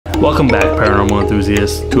Welcome back, paranormal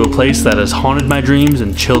enthusiasts, to a place that has haunted my dreams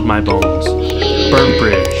and chilled my bones. Burnt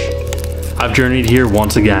Bridge. I've journeyed here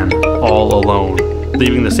once again, all alone,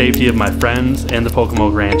 leaving the safety of my friends and the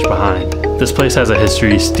Pocomoke Ranch behind. This place has a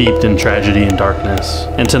history steeped in tragedy and darkness,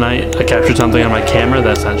 and tonight I captured something on my camera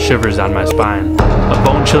that sent shivers down my spine. A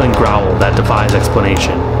bone-chilling growl that defies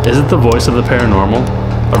explanation. Is it the voice of the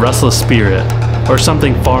paranormal? A restless spirit? Or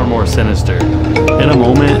something far more sinister? In a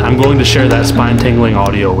moment, I'm going to share that spine-tingling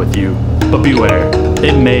audio with you, but beware,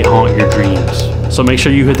 it may haunt your dreams. So make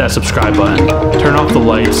sure you hit that subscribe button, turn off the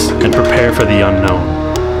lights, and prepare for the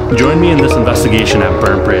unknown. Join me in this investigation at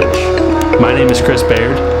Burnt Bridge. My name is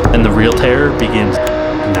Baird, and the real terror begins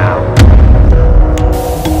now.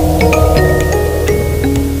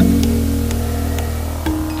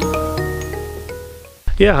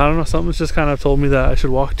 Yeah, I don't know, something's just kind of told me that I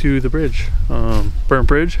should walk to the bridge. Burnt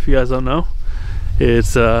Bridge, if you guys don't know. It's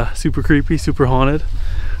super creepy, super haunted,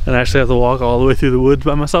 and I actually have to walk all the way through the woods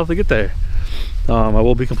by myself to get there. I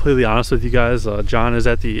will be completely honest with you guys, John is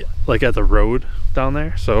at the road down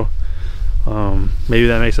there, so maybe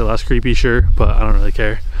that makes it less creepy, sure, but I don't really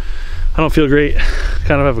care. I don't feel great,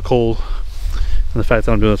 kind of have a cold, and the fact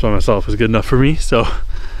that I'm doing this by myself is good enough for me, so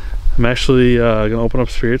I'm actually gonna open up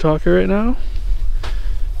Spirit Talker right now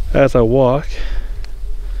as I walk.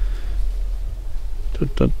 Dun,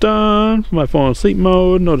 dun, dun. Put my phone on sleep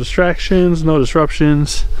mode, no distractions, no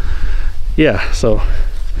disruptions. Yeah, so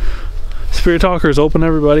Spirit Talker is open,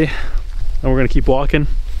 everybody, and we're gonna keep walking.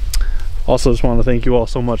 Also, just want to thank you all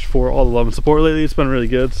so much for all the love and support lately. It's been really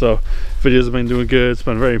good, so videos have been doing good. It's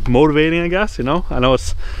been very motivating, I guess, you know. I know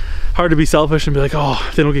it's hard to be selfish and be like, oh,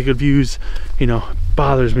 if they don't get good views, you know, it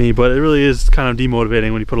bothers me, but it really is kind of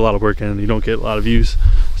demotivating when you put a lot of work in and you don't get a lot of views.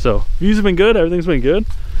 So views have been good, everything's been good,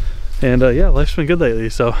 and yeah, life's been good lately.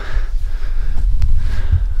 So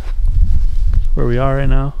where we are right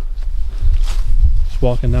now, just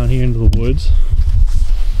walking down here into the woods.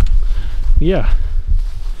 Yeah,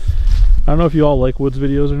 I don't know if you all like woods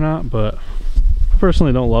videos or not, but I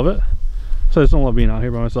personally don't love it. So I just don't love being out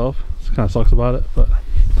here by myself. It kind of sucks about it, but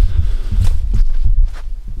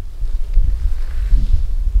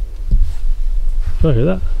did I hear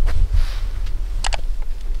that?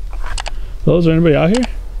 Hello, is there anybody out here?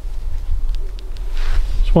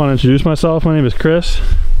 Just want to introduce myself. My name is Chris.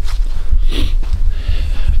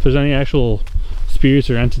 If there's any actual spirits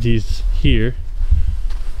or entities here,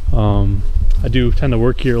 I do tend to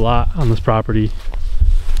work here a lot on this property.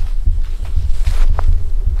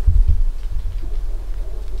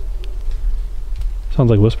 Sounds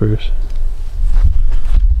like whispers.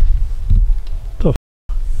 What the f?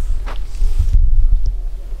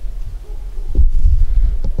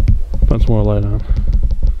 Put some more light on.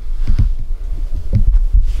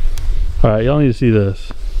 Alright, y'all need to see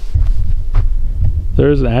this.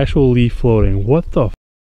 There's an actual leaf floating. What the f?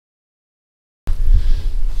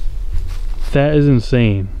 That is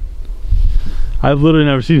insane. I've literally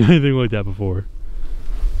never seen anything like that before.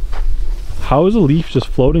 How is a leaf just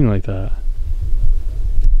floating like that?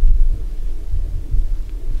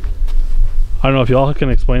 I don't know if y'all can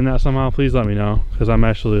explain that somehow. Please let me know, because I'm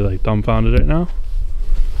actually like dumbfounded right now.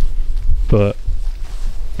 But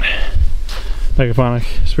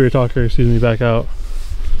Megaphonic Spirit Talker, excuse me, back out.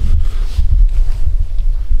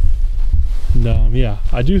 And yeah,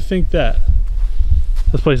 I do think that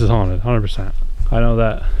this place is haunted, 100%. I know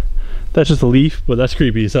that that's just a leaf, but that's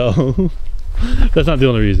creepy, so that's not the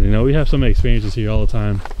only reason. You know, we have so many experiences here all the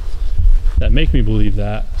time that make me believe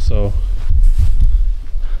that, so.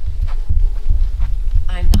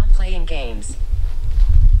 I'm not playing games.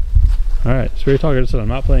 Alright, Spirit Talker just said I'm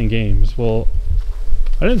not playing games. Well,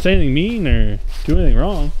 I didn't say anything mean or do anything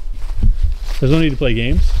wrong. There's no need to play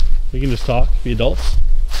games. We can just talk, be adults.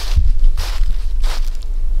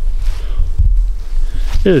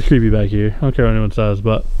 It is creepy back here. I don't care what anyone says,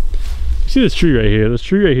 but you see this tree right here? This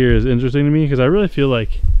tree right here is interesting to me because I really feel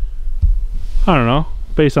like, I don't know,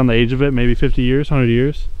 based on the age of it, maybe 50 years, 100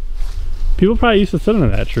 years, people probably used to sit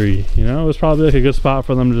under that tree, you know? It was probably like a good spot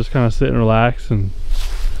for them to just kind of sit and relax, and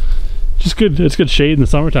just good, it's good shade in the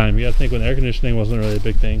summertime. You gotta think when air conditioning wasn't really a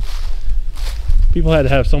big thing. People had to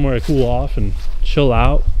have somewhere to cool off and chill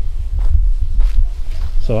out.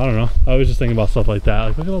 So I don't know, I was just thinking about stuff like that.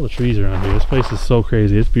 Like, look at all the trees around here. This place is so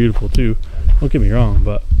crazy. It's beautiful too, don't get me wrong,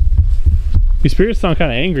 but these spirits sound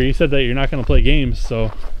kind of angry. You said that you're not going to play games,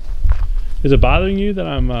 so is it bothering you that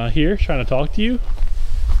I'm here trying to talk to you?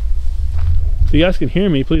 If you guys can hear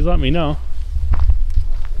me, please let me know.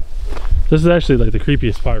 This is actually like the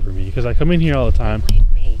creepiest part for me, because I come in here all the time. Blame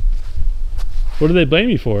me. What do they blame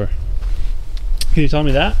me for? Can you tell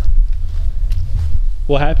me that?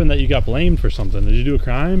 What happened that you got blamed for something? Did you do a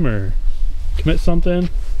crime or commit something?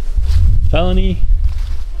 Felony?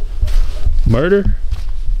 Murder?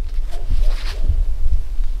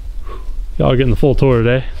 Y'all are getting the full tour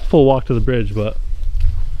today. Full walk to the bridge, but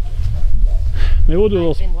maybe we'll do a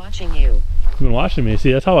little. I've been watching you. You've been watching me.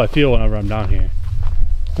 See, that's how I feel whenever I'm down here.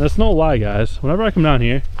 And that's no lie, guys. Whenever I come down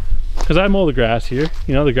here, because I mow the grass here,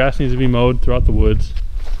 you know, the grass needs to be mowed throughout the woods.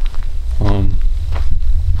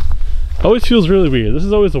 Always feels really weird. This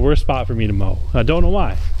is always the worst spot for me to mow. I don't know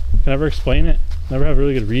why. Can never explain it. Never have a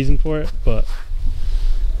really good reason for it, but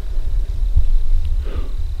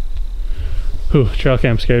trail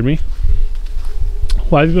cam scared me.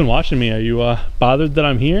 Why have you been watching me? Are you bothered that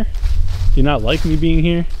I'm here? Do you not like me being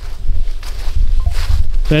here?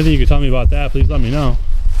 If anything you can tell me about that, please let me know.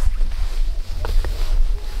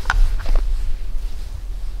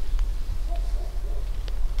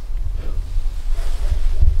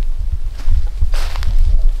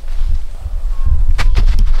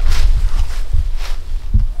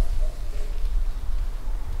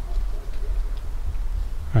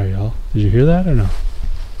 Alright, y'all. Did you hear that or no?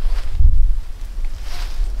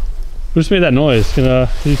 Who just made that noise? Can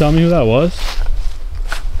you tell me who that was?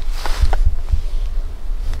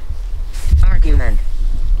 Argument.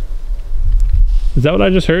 Is that what I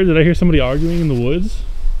just heard? Did I hear somebody arguing in the woods?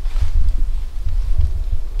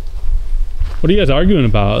 What are you guys arguing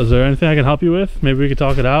about? Is there anything I can help you with? Maybe we could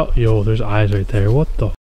talk it out? Yo, there's eyes right there. What the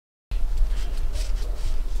f?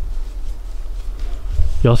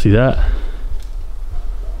 Y'all see that?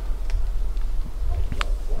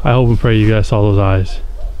 I hope and pray you guys saw those eyes.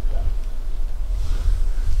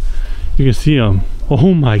 You can see them.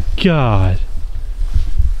 Oh my god.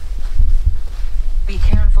 Be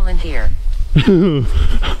careful in here.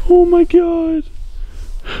 Oh my god.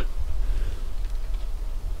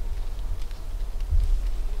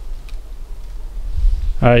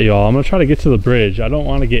 Alright, y'all. I'm going to try to get to the bridge. I don't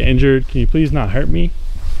want to get injured. Can you please not hurt me?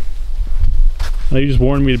 I know you just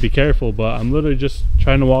warned me to be careful, but I'm literally just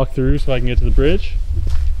trying to walk through so I can get to the bridge.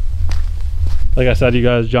 Like I said, you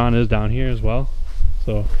guys, John is down here as well.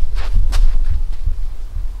 So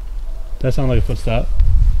that sounded like a footstep.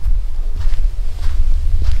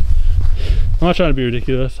 I'm not trying to be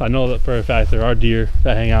ridiculous. I know that for a fact there are deer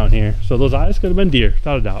that hang out in here. So those eyes could have been deer,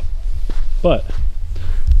 without a doubt. But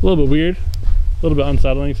a little bit weird, a little bit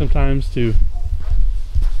unsettling sometimes to,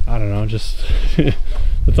 I don't know, just the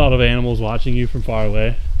thought of animals watching you from far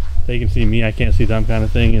away. They can see me, I can't see them kind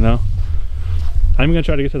of thing, you know? I'm gonna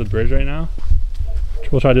try to get to the bridge right now.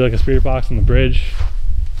 We'll try to do like a spirit box on the bridge.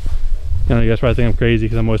 You know, you guys probably think I'm crazy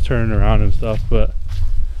because I'm always turning around and stuff, but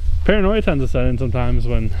paranoia tends to set in sometimes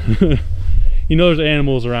when you know there's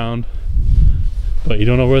animals around, but you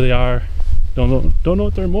don't know where they are. Don't know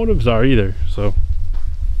what their motives are either. So,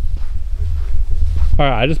 all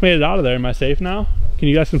right, I just made it out of there. Am I safe now? Can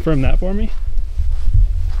you guys confirm that for me?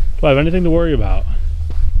 Do I have anything to worry about?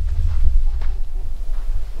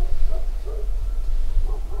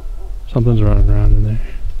 Something's running around in there.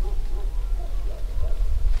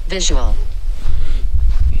 Visual.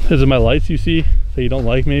 Is it my lights you see that you don't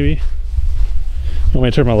like maybe? You want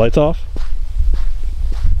me to turn my lights off?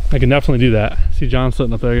 I can definitely do that. See John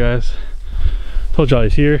sitting up there, guys. Told y'all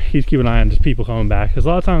he's here. He's keeping an eye on just people coming back. Because a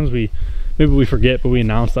lot of times maybe we forget, but we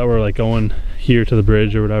announce that we're like going here to the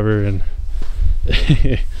bridge or whatever, and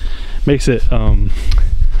makes it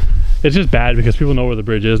it's just bad because people know where the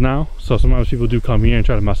bridge is now. So sometimes people do come here and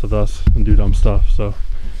try to mess with us and do dumb stuff. So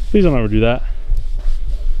please don't ever do that.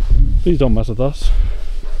 Please don't mess with us.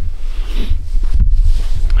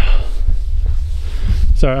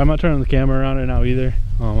 Sorry, I'm not turning the camera around right now either.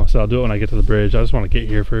 So I'll do it when I get to the bridge. I just want to get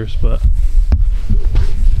here first, but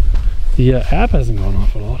the app hasn't gone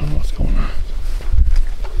off at all. I don't know what's going on.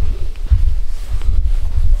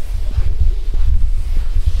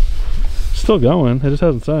 Still going. It just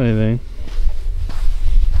hasn't said anything.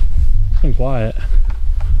 It's been quiet.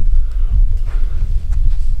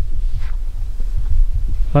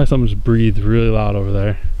 Like someone just breathed really loud over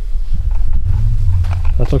there.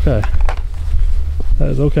 That's okay. That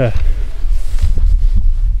is okay.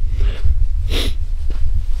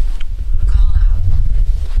 Call out.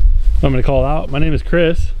 I'm gonna call out. My name is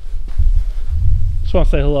Chris. Just want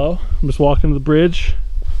to say hello. I'm just walking to the bridge.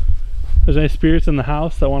 If there's any spirits in the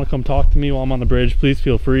house that want to come talk to me while I'm on the bridge, please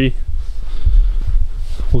feel free.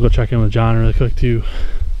 We'll go check in with John really quick too.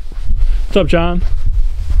 What's up, John?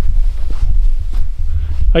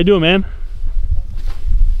 How you doing, man?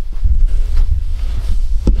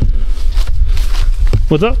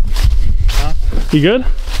 What's up? Huh? You good?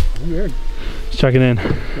 I'm good. Just checking in.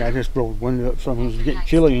 Yeah, I just rolled the window up. Something's getting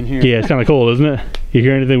chilly in here. Yeah, it's kind of cold, isn't it? You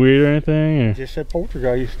hear anything weird or anything? Or? Just said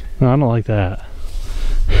poltergeist. No, I don't like that.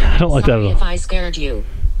 I don't like that at all. Sorry if I scared you.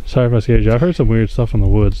 Sorry if I scared you. I've heard some weird stuff in the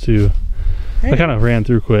woods too. Hey. I kind of ran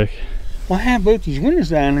through quick. Well, I had both these windows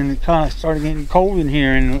down and it kind of started getting cold in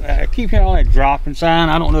here, and I keep hearing all that dropping sound.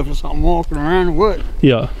 I don't know if it's something walking around or what.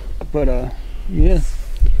 Yeah. But yeah.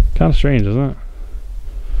 Kind of strange, isn't it?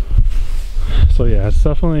 So yeah, it's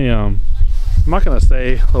definitely I'm not gonna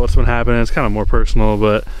say what's been happening. It's kind of more personal,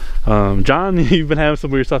 but John, you've been having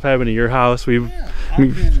some weird stuff happen at your house. Yeah,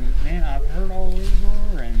 I've heard all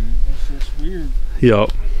over, and it's just weird.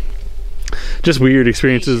 Yup. Just weird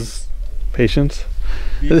experiences. Patience.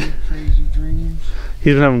 Big, crazy dreams.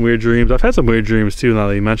 He's been having weird dreams. I've had some weird dreams too now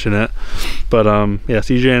that you mention it. But yeah,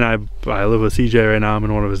 CJ and I live with CJ right now. I'm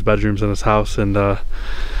in one of his bedrooms in his house, and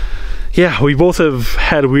yeah, we both have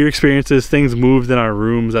had weird experiences. Things moved in our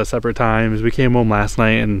rooms at separate times. We came home last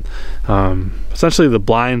night, and essentially the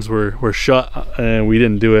blinds were shut, and we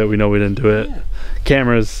didn't do it. We know we didn't do it. Yeah.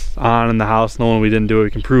 Cameras on in the house, knowing we didn't do it,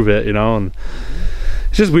 we can prove it, you know. And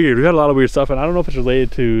it's just weird. We had a lot of weird stuff, and I don't know if it's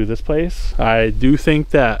related to this place. I do think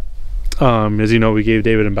that, as you know, we gave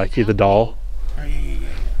David and Becky the doll. Oh, yeah.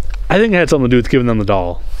 I think it had something to do with giving them the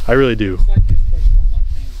doll. I really do. It's like this place don't like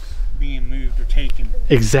things being moved or taken.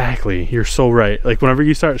 Exactly. You're so right. Like whenever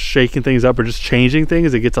you start shaking things up or just changing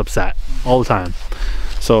things, it gets upset all the time.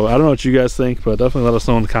 So I don't know what you guys think, but definitely let us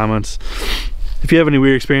know in the comments if you have any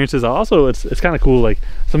weird experiences. Also, it's kind of cool. Like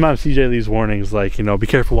sometimes CJ leaves warnings, like, you know, be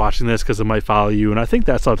careful watching this because it might follow you. And I think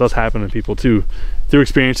that stuff does happen to people too, through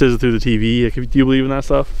experiences, through the TV. Like, do you believe in that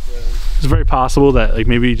stuff? Yeah. It's very possible that like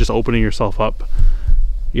maybe just opening yourself up,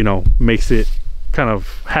 you know, makes it kind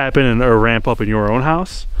of happen or ramp up in your own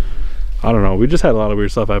house. I don't know. We just had a lot of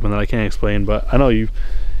weird stuff happen that I can't explain, but I know you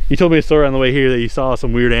told me a story on the way here that you saw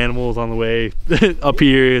some weird animals on the way up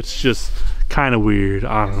here. It's just kind of weird.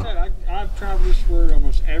 I don't know. I've traveled this road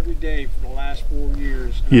almost every day for the last 4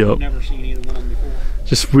 years, and I've never seen either one of them before.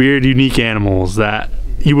 Just weird, unique animals that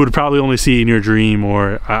you would probably only see in your dream,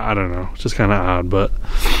 or I don't know. It's just kind of odd, but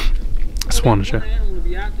just wanted to share. One animal to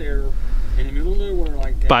be out there in the middle of nowhere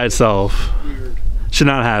like that by itself. Weird. Should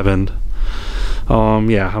not have happened.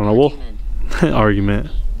 Yeah, I don't know. We'll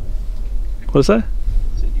argument. What's that?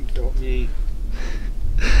 Said you felt me.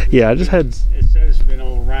 Yeah, I just had. It says it's been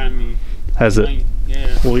all around me. Has it?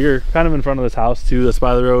 Yeah. Well, you're kind of in front of this house too. That's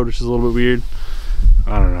by the road, which is a little bit weird.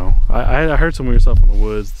 I don't know. I heard some weird stuff in the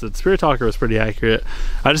woods. The spirit talker was pretty accurate.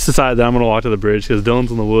 I just decided that I'm gonna walk to the bridge because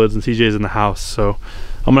Dylan's in the woods and CJ's in the house. So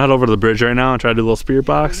I'm gonna head over to the bridge right now and try to do a little spirit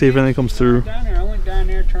box, see if anything comes through. I went down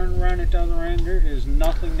there, turned around at the other end. There is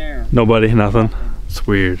nothing there. Nobody, nothing. It's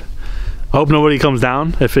weird. I hope nobody comes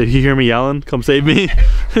down. If you hear me yelling, come save me.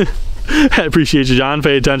 I appreciate you, John.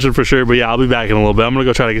 Pay attention for sure. But yeah, I'll be back in a little bit. I'm gonna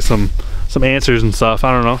go try to get some answers and stuff.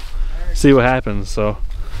 I don't know. See what happens. So,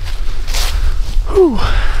 whew.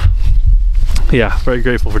 Yeah, very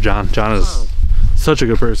grateful for John. John is such a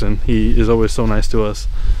good person. He is always so nice to us,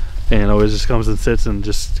 and always just comes and sits and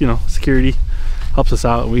just, you know, security helps us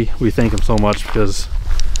out. We thank him so much because,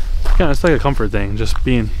 yeah, it's like a comfort thing. Just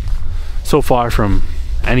being so far from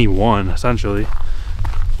anyone, essentially.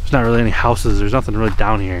 There's not really any houses. There's nothing really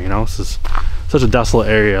down here, you know. This is such a desolate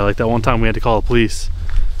area. Like that one time we had to call the police.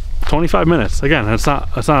 25 minutes. Again, it's not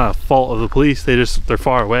a fault of the police. They're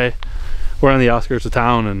far away. We're on the outskirts of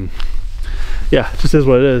town, and yeah, it just is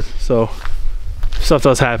what it is. So stuff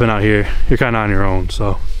does happen out here. You're kind of on your own.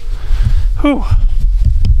 So, whew.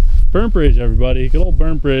 Burnt Bridge, everybody. Good old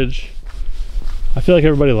Burnt Bridge. I feel like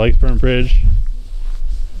everybody likes Burnt Bridge.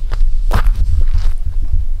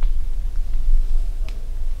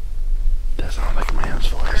 That sounds like a man's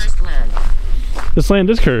voice. Cursed land. This land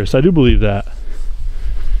is cursed. I do believe that.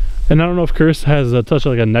 And I don't know if curse has a touch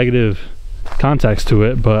of like a negative context to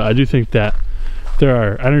it, but I do think that there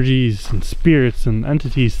are energies and spirits and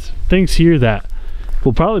entities, things here that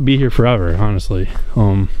will probably be here forever, honestly.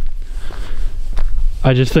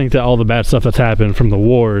 I just think that all the bad stuff that's happened from the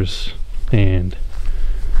wars and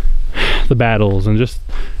the battles and just,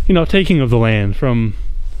 you know, taking of the land from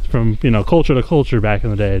you know, culture to culture back in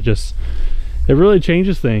the day, it really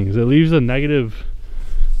changes things. It leaves a negative,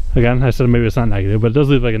 again, I said maybe it's not negative, but it does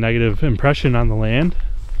leave like a negative impression on the land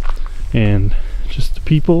and just the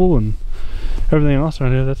people and everything else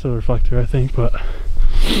around here. That's a reflector, I think, but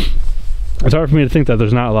it's hard for me to think that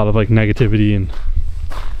there's not a lot of like negativity and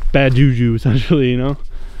bad juju, essentially, you know.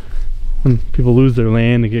 When people lose their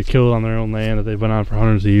land and get killed on their own land that they've been on for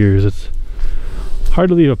hundreds of years, it's hard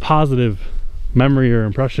to leave a positive memory or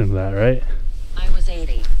impression of that, right? I was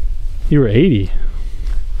 80. You were 80.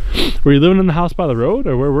 Were you living in the house by the road,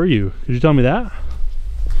 or where were you? Could you tell me that?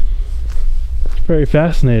 Very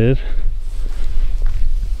fascinated.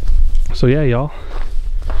 So yeah, y'all.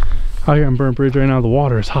 Out here on Burnt Bridge right now, the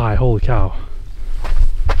water is high. Holy cow.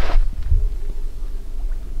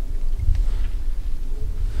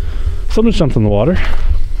 Someone jumped in the water.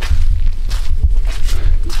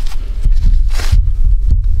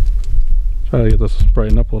 Try to get this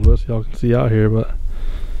brightened up a little bit so y'all can see out here, but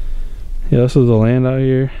yeah, this is the land out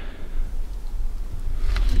here.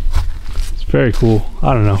 It's very cool.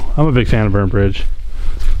 I don't know. I'm a big fan of Burnt Bridge.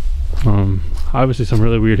 Obviously some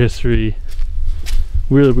really weird history.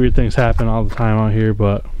 Really weird things happen all the time out here,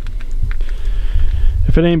 but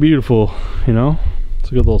if it ain't beautiful, you know, it's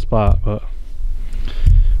a good little spot. But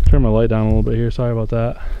turn my light down a little bit here, sorry about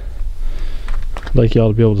that. I'd like y'all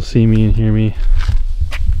to be able to see me and hear me.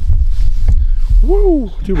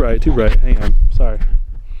 Woo! Too bright, hang on, sorry.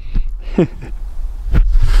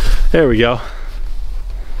 There we go.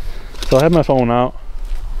 So I have my phone out.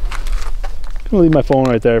 I'm gonna leave my phone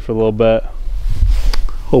right there for a little bit,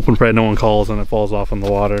 hoping probably no one calls and it falls off in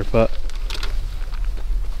the water. But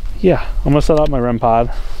yeah, I'm gonna set up my REM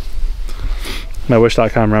pod, my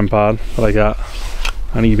wish.com REM pod that I got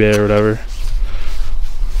on eBay or whatever.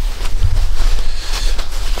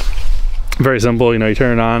 Very simple, you know, you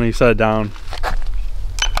turn it on, you set it down,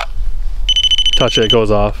 touch it, it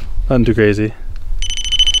goes off. Nothing too crazy.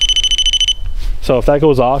 So if that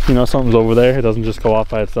goes off, you know something's over there. It doesn't just go off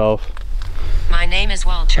by itself. My name is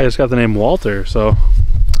Walter. I just got the name Walter, so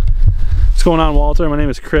what's going on, Walter? My name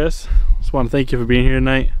is Chris. Just want to thank you for being here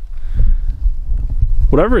tonight.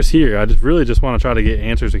 Whatever is here, I really just want to try to get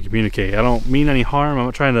answers and communicate. I don't mean any harm. I'm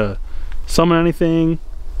not trying to summon anything,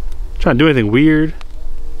 I'm trying to do anything weird.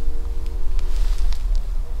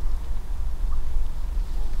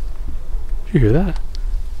 Did you hear that?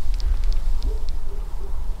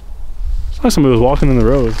 It's like somebody was walking in the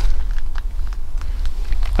road.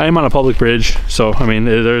 I am on a public bridge, so I mean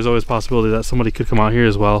there's always a possibility that somebody could come out here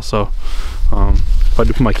as well. So if I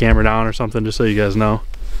do put my camera down or something, just so you guys know,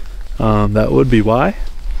 that would be why.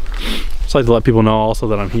 Just like to let people know also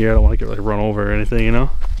that I'm here. I don't want to get like run over or anything, you know.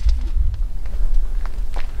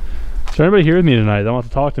 Is there anybody here with me tonight that wants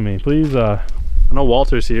to talk to me? Please, I know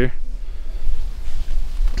Walter's here,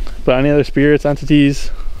 but any other spirits, entities,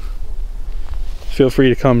 feel free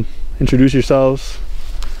to come introduce yourselves.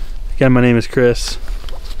 Again, my name is Chris.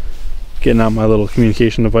 Getting out my little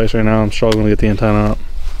communication device right now. I'm struggling to get the antenna up.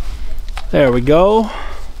 There we go.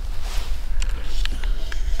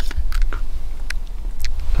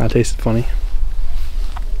 That tasted funny.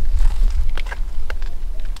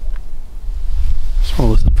 Just want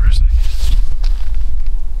to listen for a second.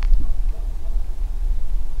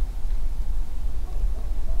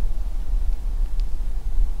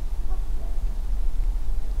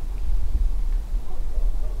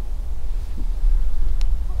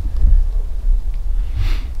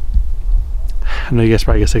 I know you guys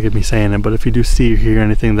probably get sick of me saying it, but if you do see or hear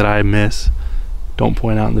anything that I miss, don't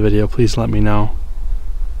point out in the video. Please let me know.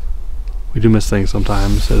 We do miss things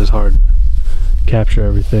sometimes. It is hard to capture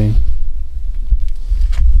everything.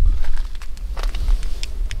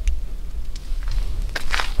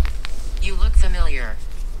 You look familiar.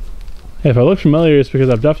 If I look familiar, it's because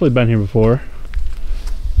I've definitely been here before.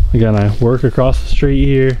 Again, I work across the street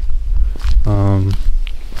here. Come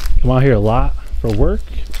out here a lot for work.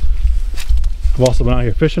 I've also been out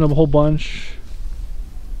here fishing a whole bunch.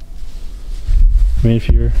 I mean, if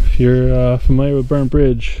you're familiar with Burnt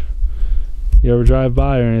Bridge, you ever drive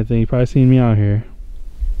by or anything, you've probably seen me out here.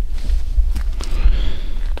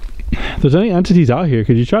 If there's any entities out here,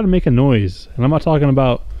 could you try to make a noise? And I'm not talking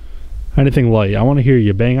about anything light. I want to hear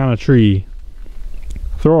you bang on a tree,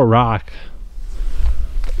 throw a rock,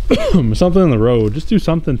 something in the road. Just do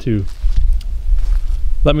something to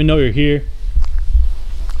let me know you're here.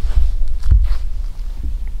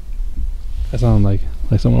 That sounded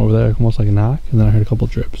like someone over there, almost like a knock, and then I heard a couple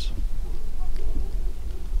drips.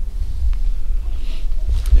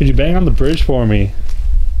 Could you bang on the bridge for me?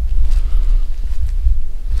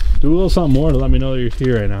 Do a little something more to let me know that you're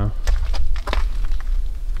here right now.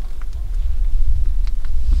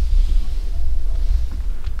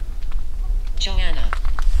 Joanna.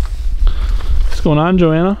 What's going on,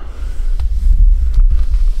 Joanna?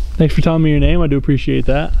 Thanks for telling me your name. I do appreciate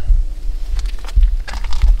that.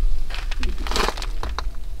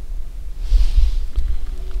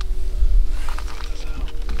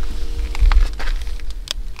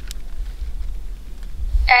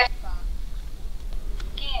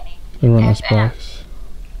 And run this box.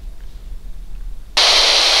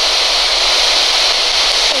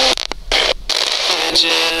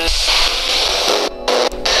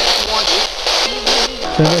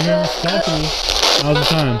 right here. Talk to me. Now's the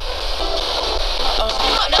time.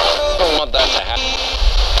 I don't want that to happen.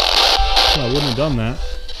 Well, I wouldn't have done that.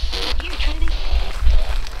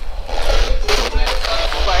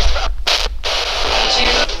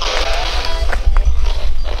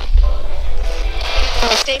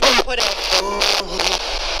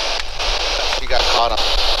 She got caught up.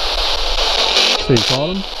 So you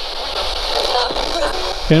called him?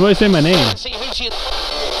 Can anybody say my name? So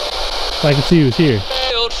I can see who's here.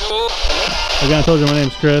 Again, I told you my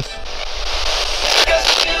name's Chris.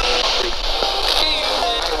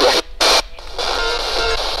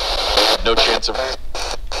 No chance of. I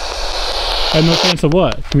have no chance of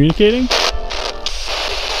what? Communicating?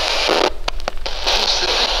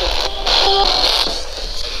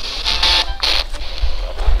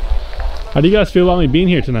 How do you guys feel about me being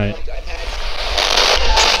here tonight?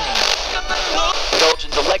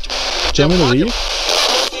 Do you want me to leave?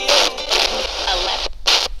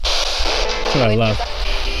 Said I left.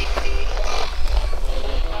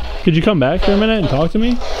 Could you come back for a minute and talk to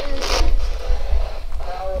me?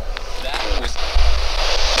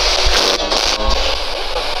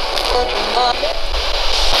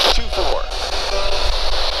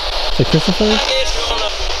 Is it Christopher?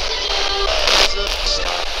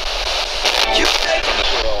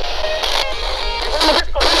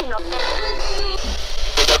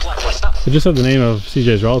 It just said the name of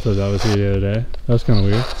CJ's relative that was here the other day. That was kind of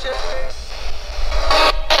weird.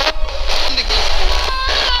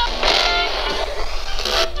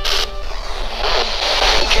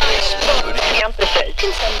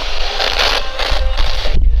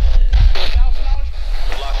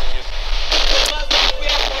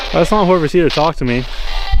 I just want whoever's here to talk to me.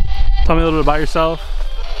 Tell me a little bit about yourself.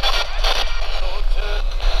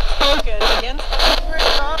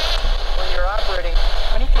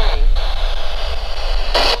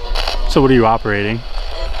 So what are you operating?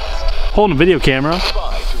 Holding a video camera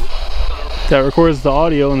that records the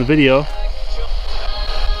audio and the video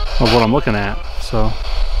of what I'm looking at. So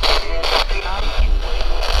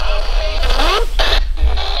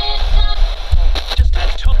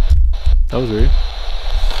that was weird.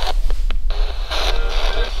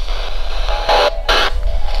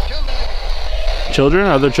 Children?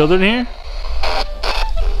 Are there children here?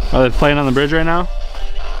 Are they playing on the bridge right now?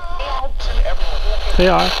 They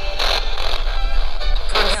are.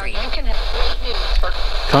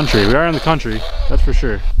 Country. We are in the country. That's for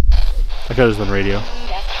sure. I could have just been radio.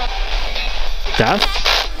 Death?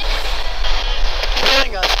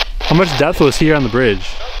 How much death was here on the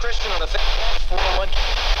bridge?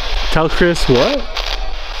 Tell Chris what?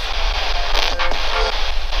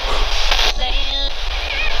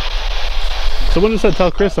 Someone just said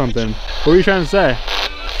tell Chris something. What were you trying to say?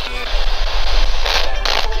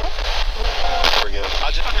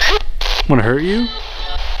 Want to hurt you?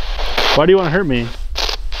 Why do you want to hurt me?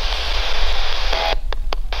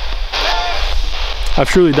 I've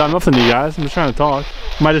truly done nothing to you guys. I'm just trying to talk.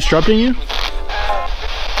 Am I disrupting you?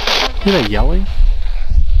 Hear that yelling?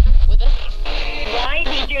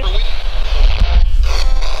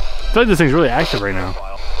 I feel like this thing's really active right now.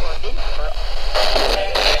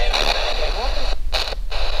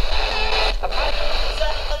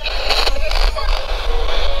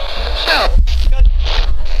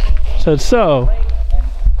 Said so.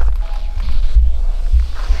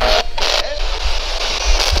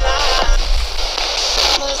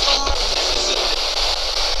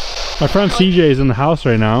 My friend CJ is in the house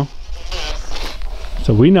right now,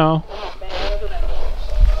 so we know.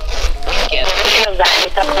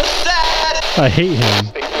 I hate him.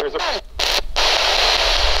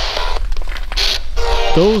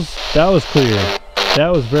 That was clear.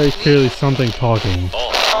 That was very clearly something talking.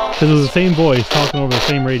 Because it was the same voice talking over the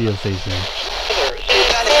same radio station.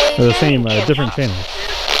 Or the same, different channel.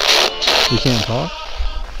 We can't talk?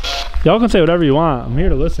 Y'all can say whatever you want. I'm here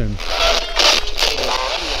to listen.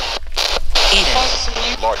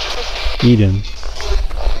 Eden.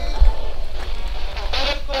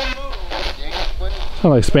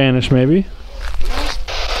 Sound like Spanish, maybe.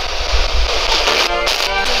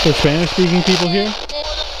 There's Spanish-speaking people here?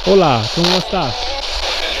 Hola, ¿cómo estás?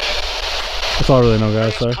 That's all I really know,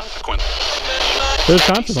 guys, sorry. There's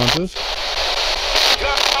consequences.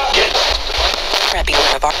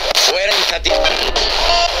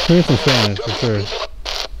 Here's some Spanish, for sure.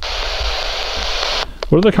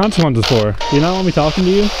 What are the consequences for? Do you not want me talking to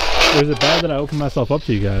you? Or is it bad that I open myself up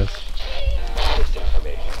to you guys?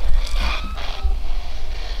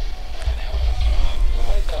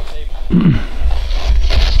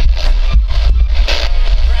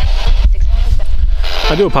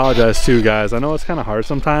 I do apologize too, guys. I know it's kind of hard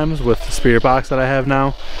sometimes with the spirit box that I have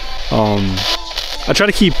now. I try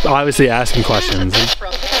to keep obviously asking questions.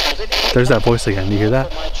 There's that voice again. Do you hear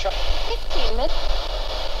that?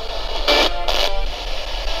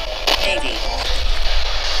 80.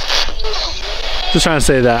 Just trying to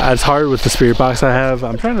say that it's hard with the spirit box I have.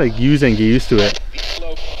 I'm trying to like use it and get used to it.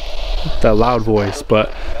 That loud voice,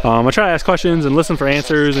 but I try to ask questions and listen for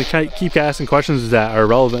answers and keep asking questions that are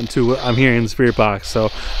relevant to what I'm hearing in the spirit box. So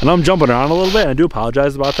I know I'm jumping around a little bit, and I do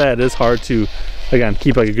apologize about that. It is hard to, again,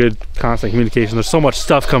 keep like a good constant communication. There's so much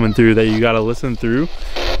stuff coming through that you got to listen through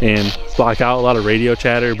and block out a lot of radio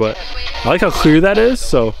chatter, but I like how clear that is,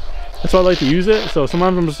 so that's why I like to use it. So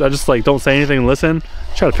sometimes I just like don't say anything and listen,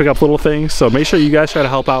 try to pick up little things. So make sure you guys try to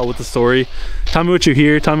help out with the story. Tell me what you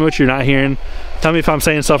hear, tell me what you're not hearing, tell me if I'm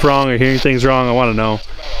saying stuff wrong or hearing things wrong. I want to know.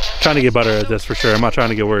 I'm trying to get better at this for sure. I'm not trying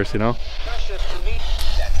to get worse, you know.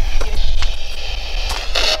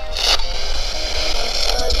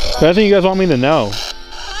 But anything you guys want me to know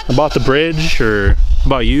about the bridge or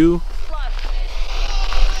about you?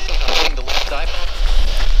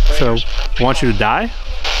 So, want you to die?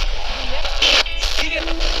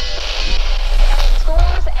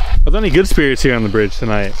 Are there any good spirits here on the bridge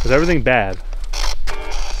tonight? Is everything bad?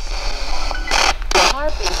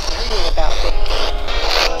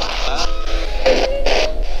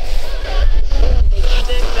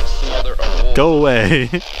 Go away.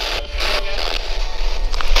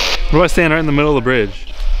 Where do I stand? Right in the middle of the bridge.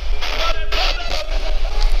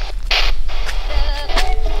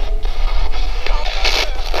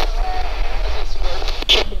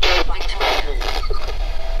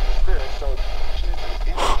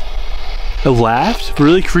 It laughed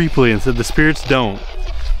really creepily and said the spirits don't.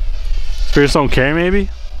 Spirits don't care, maybe?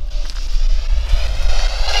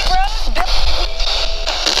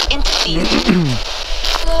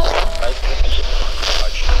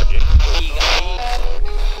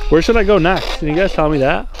 Where should I go next? Can you guys tell me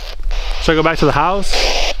that? Should I go back to the house?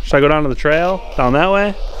 Should I go down to the trail? Down that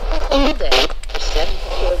way?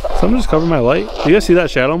 Someone just covered my light. Do you guys see that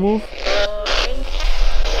shadow move?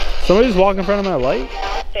 Somebody just walked in front of my light?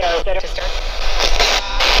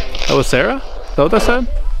 That was Sarah? Is that what that said?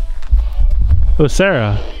 It was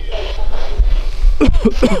Sarah.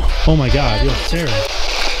 Oh my god, yo, Sarah.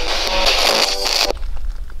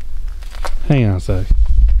 Hang on a sec.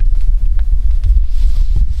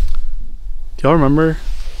 Do y'all remember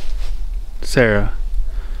Sarah?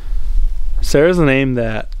 Sarah's the name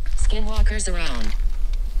that... Skinwalkers around.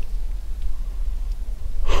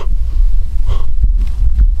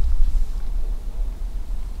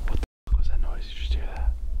 What was that noise? You just hear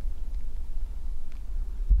that?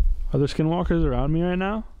 Are there skinwalkers around me right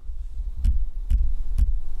now?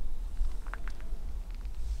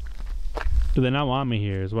 Do they not want me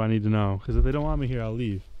here is what I need to know. Because if they don't want me here, I'll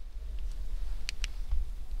leave.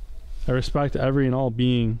 I respect every and all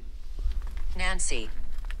being. Nancy.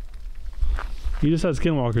 You just said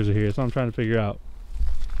skinwalkers are here. That's what I'm trying to figure out.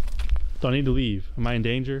 Do I need to leave? Am I in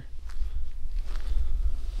danger?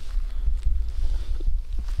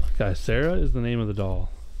 Guys, Sarah is the name of the doll.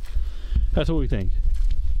 That's what we think.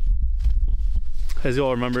 As you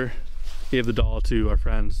all remember, gave the doll to our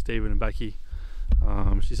friends David and Becky.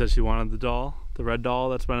 She said she wanted the doll, the red doll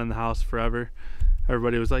that's been in the house forever.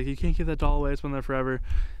 Everybody was like, you can't give that doll away, it's been there forever.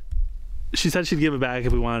 She said she'd give it back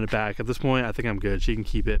if we wanted it back. At this point, I think I'm good. She can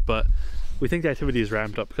keep it, but we think the activity is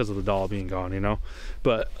ramped up because of the doll being gone, you know?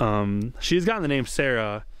 But she's gotten the name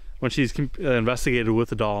Sarah when she's investigated with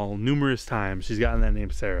the doll numerous times. She's gotten that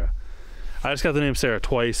name Sarah. I just got the name Sarah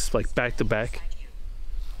twice, like back to back.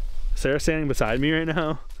 Sarah's standing beside me right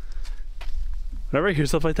now. Whenever I hear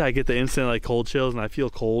stuff like that, I get the instant like cold chills and I feel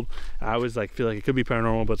cold. I always like feel like it could be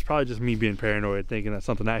paranormal, but it's probably just me being paranoid, thinking that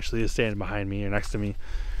something actually is standing behind me or next to me.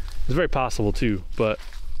 It's very possible too, but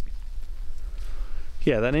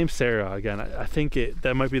yeah, that name's Sarah. Again, I think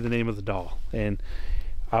that might be the name of the doll. And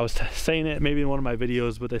I was saying it maybe in one of my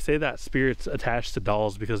videos, but they say that spirits attach to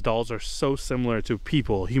dolls because dolls are so similar to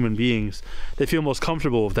people, human beings. They feel most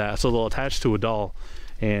comfortable with that, so they'll attach to a doll,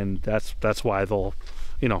 and that's why they'll,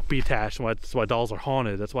 you know, be attached. That's why dolls are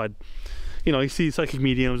haunted. That's why, you know, you see psychic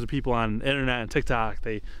mediums and people on the internet and TikTok,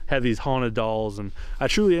 they have these haunted dolls, and I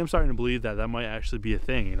truly am starting to believe that might actually be a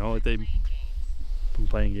thing, you know, like they've been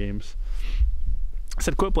playing games. I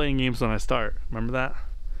said quit playing games when I start, remember that?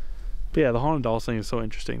 But yeah, the haunted dolls thing is so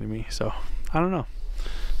interesting to me, so I don't know.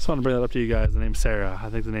 Just want to bring that up to you guys. The name Sarah, I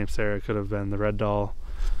think the name Sarah could have been the red doll,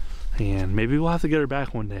 and maybe we'll have to get her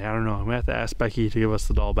back one day. I don't know. I'm gonna have to ask Becky to give us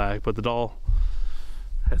the doll back, but the doll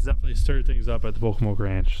has definitely stirred things up at the Pocomoke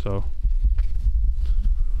Ranch, so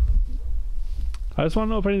I just want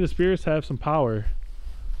to know if any of the spirits have some power.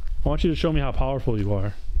 I want you to show me how powerful you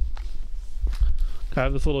are. I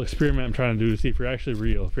have this little experiment I'm trying to do to see if you're actually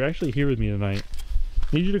real. If you're actually here with me tonight,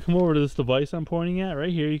 I need you to come over to this device I'm pointing at.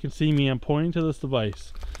 Right here, you can see me. I'm pointing to this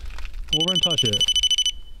device. Come over and touch it.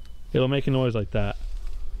 It'll make a noise like that.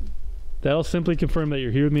 That'll simply confirm that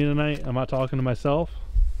you're here with me tonight. I'm not talking to myself.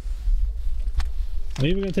 I'm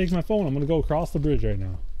even going to take my phone. I'm going to go across the bridge right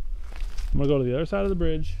now. I'm going to go to the other side of the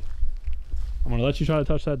bridge. I'm going to let you try to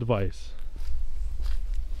touch that device.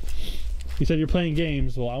 You said you're playing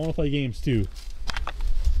games. Well, I want to play games too.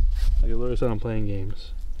 Like I literally said, I'm playing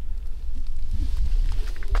games.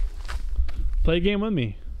 Play a game with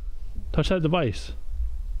me. Touch that device.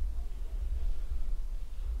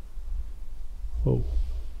 Whoa.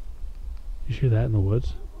 You hear that in the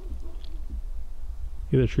woods?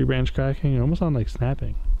 You hear the tree branch cracking? It almost sounds like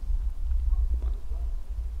snapping.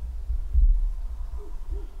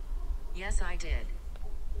 Yes, I did.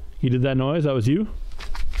 You did that noise? That was you?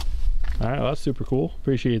 Alright, well, that's super cool.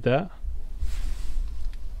 Appreciate that.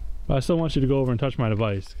 But I still want you to go over and touch my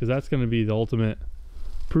device, because that's going to be the ultimate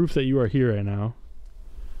proof that you are here right now.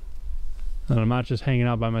 And I'm not just hanging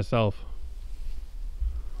out by myself.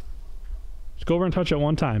 Just go over and touch it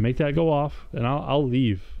one time. Make that go off, and I'll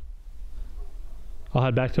leave. I'll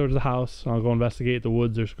head back towards the house. I'll go investigate the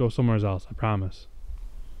woods or go somewhere else. I promise.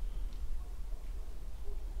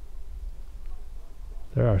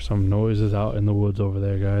 There are some noises out in the woods over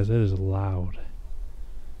there, guys. It is loud.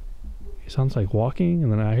 It sounds like walking,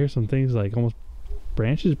 and then I hear some things like almost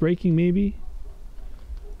branches breaking, maybe.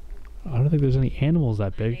 I don't think there's any animals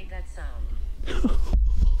that big. I made that sound.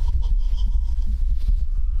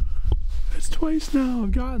 It's twice now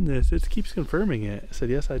I've gotten this. It keeps confirming it. I said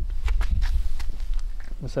yes, I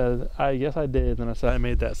yes I did, then I said I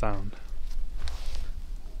made that sound.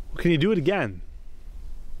 Well, can you do it again?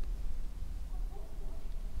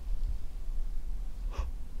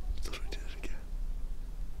 So I did it again.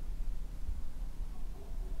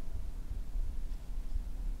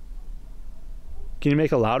 Can you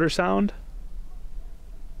make a louder sound?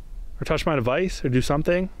 Or touch my device or do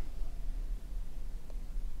something?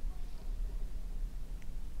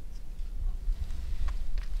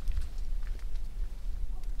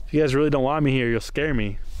 If you guys really don't want me here, you'll scare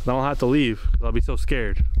me. Then I'll have to leave because I'll be so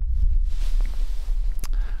scared.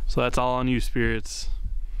 So that's all on you, spirits.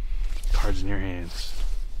 Cards in your hands.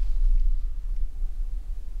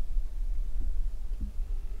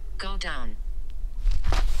 Go down.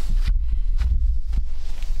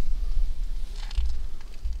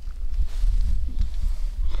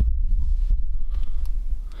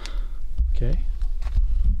 Okay.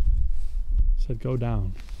 Said go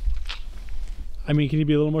down. I mean, can you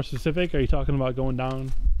be a little more specific? Are you talking about going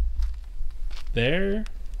down there?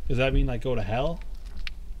 Does that mean like go to hell?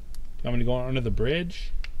 You want me to go under the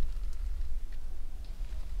bridge?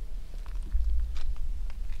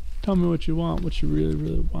 Tell me what you want, what you really,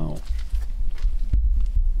 really want.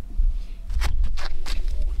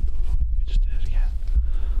 You just did it again.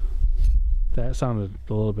 That sounded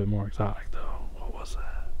a little bit more exotic though. What was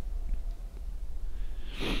that?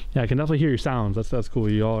 Yeah, I can definitely hear your sounds. That's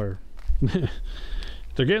cool. You all are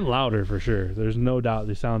they're getting louder for sure. There's no doubt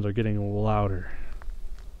these sounds are getting louder.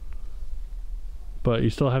 But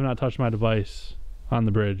you still have not touched my device on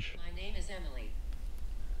the bridge. My name is Emily.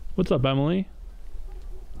 What's up, Emily?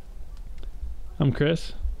 I'm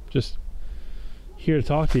Chris. Just here to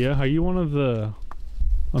talk to you. Are you one of the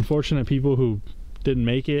unfortunate people who didn't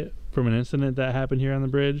make it from an incident that happened here on the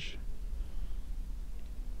bridge?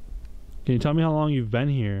 Can you tell me how long you've been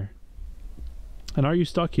here? And are you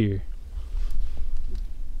stuck here?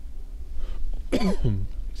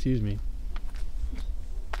 Excuse me.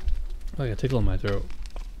 I got a tickle in my throat.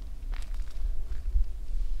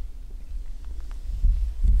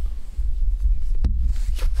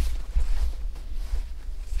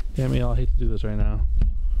 Damn me, I'll hate to do this right now,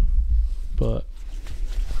 but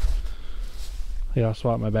I gotta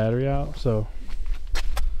swap my battery out, so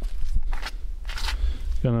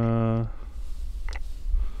gonna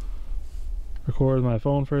record with my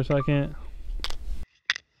phone for a second.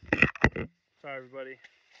 Sorry everybody,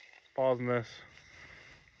 pausing this.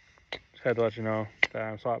 Just had to let you know that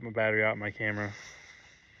I'm swapping my battery out in my camera.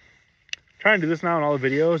 Trying to do this now in all the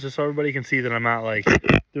videos just so everybody can see that I'm not like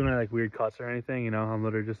doing any like weird cuts or anything, you know. I'm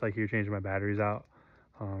literally just like here changing my batteries out.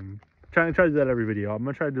 Trying to do that every video. I'm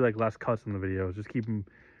gonna try to do like less cuts in the videos, just keep them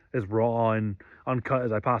as raw and uncut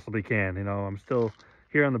as I possibly can, you know. I'm still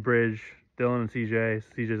here on the bridge. Dylan and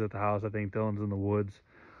CJ's at the house. I think Dylan's in the woods.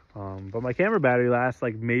 But my camera battery lasts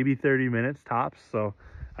like maybe 30 minutes tops, so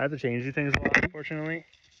I have to change these things a lot, unfortunately.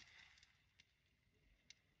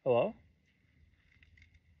 Hello?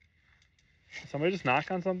 Somebody just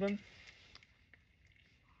knock on something?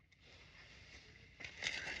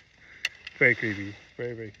 Very creepy.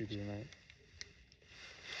 Very, very creepy tonight.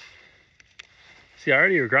 See, I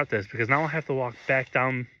already regret this because now I have to walk back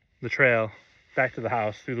down the trail, back to the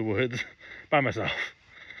house through the woods by myself.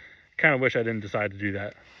 Kind of wish I didn't decide to do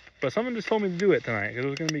that. But someone just told me to do it tonight because it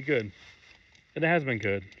was going to be good. And it has been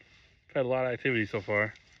good. I've had a lot of activity so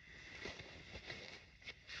far.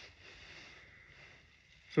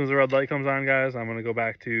 As soon as the red light comes on, guys, I'm going to go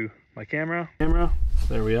back to my camera.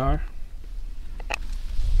 There we are.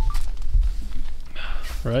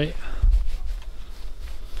 Right.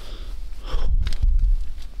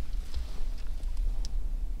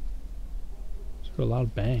 Just a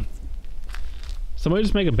loud bang. Somebody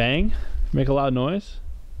just make a bang? Make a loud noise?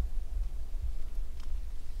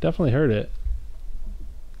 Definitely heard it.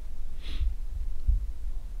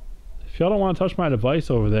 If y'all don't want to touch my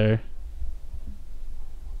device over there,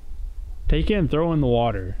 take it and throw it in the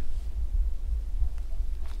water.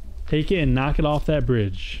 Take it and knock it off that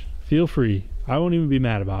bridge. Feel free. I won't even be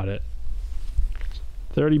mad about it.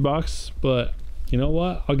 $30, but you know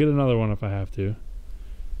what? I'll get another one if I have to.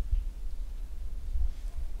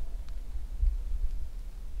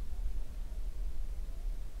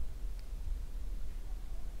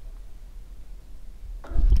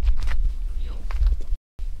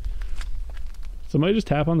 Somebody just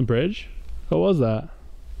tap on the bridge? What was that?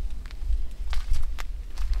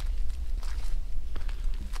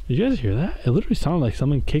 Did you guys hear that? It literally sounded like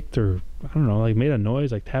someone kicked or, I don't know, like made a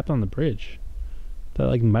noise, like tapped on the bridge. That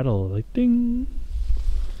like metal, like ding.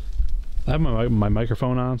 I have my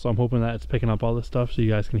microphone on, so I'm hoping that it's picking up all this stuff so you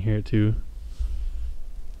guys can hear it too.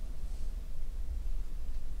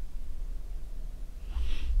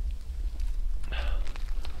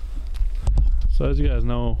 So as you guys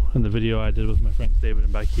know, in the video I did with my friends David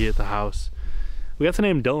and Becky at the house, we got to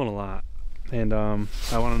name Dylan a lot. And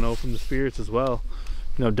I want to know from the spirits as well.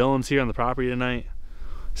 You know, Dylan's here on the property tonight.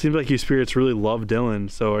 Seems like you spirits really love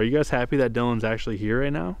Dylan. So are you guys happy that Dylan's actually here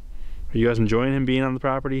right now? Are you guys enjoying him being on the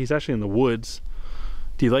property? He's actually in the woods.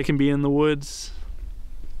 Do you like him being in the woods?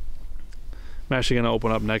 I'm actually going to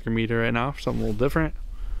open up Necrometer right now for something a little different.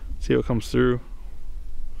 See what comes through.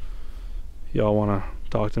 Y'all want to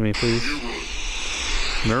talk to me, please?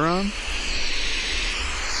 Neuron?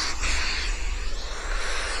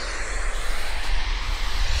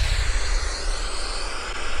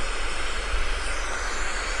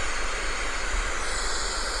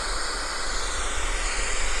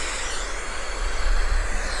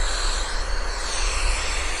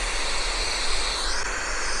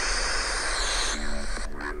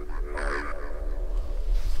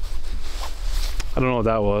 I don't know what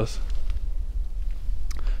that was.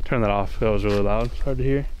 Turn that off. That was really loud. It's hard to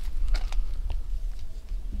hear. It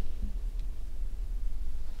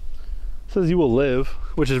says you will live,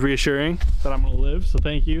 which is reassuring that I'm going to live. So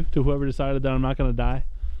thank you to whoever decided that I'm not going to die.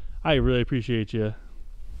 I really appreciate you.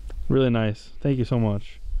 Really nice. Thank you so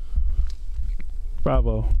much.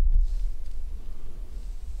 Bravo.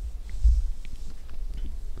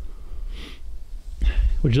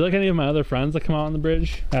 Would you like any of my other friends to come out on the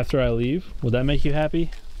bridge after I leave? Would that make you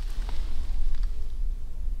happy?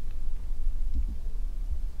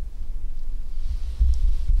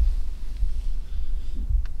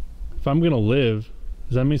 If I'm gonna live,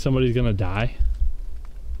 does that mean somebody's gonna die?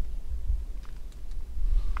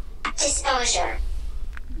 Disposure.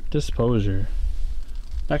 Disposure.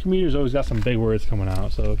 Necrometer's always got some big words coming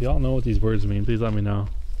out, so if y'all know what these words mean, please let me know.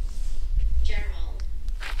 Gerald.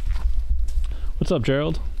 What's up,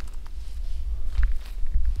 Gerald?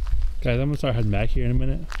 Guys, I'm gonna start heading back here in a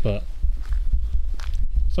minute, but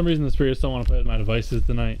for some reason the spirits don't want to play with my devices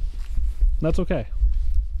tonight. And that's okay.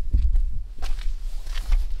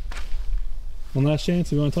 One last chance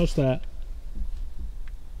if you want to touch that.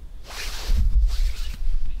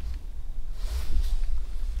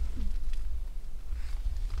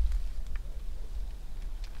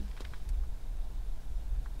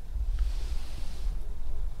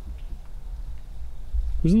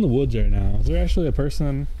 Who's in the woods right now? Is there actually a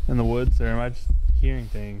person in the woods, or am I just hearing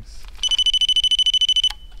things?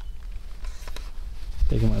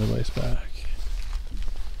 Taking my device back.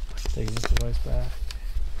 Taking this device back.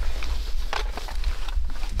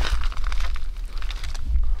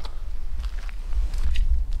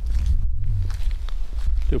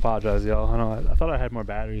 Do apologize, y'all. I know I thought I had more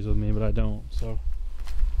batteries with me, but I don't. So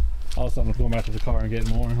all of a sudden I'm going back to the car and getting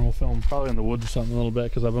more, and we'll film probably in the woods or something a little bit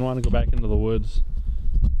because I've been wanting to go back into the woods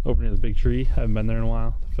over near the big tree. I haven't been there in a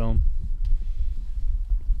while to film.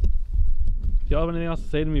 Do y'all have anything else to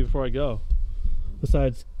say to me before I go?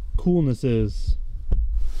 Besides, coolness is.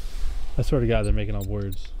 I swear to God, they're making up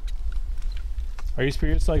words. Are you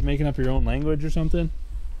spirits like making up your own language or something?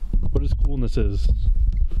 What is coolness is?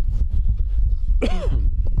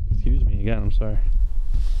 Excuse me again, I'm sorry.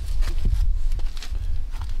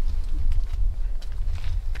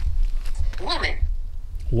 Woman.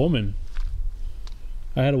 Woman.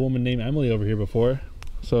 I had a woman named Emily over here before.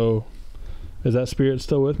 So, is that spirit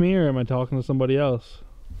still with me, or am I talking to somebody else?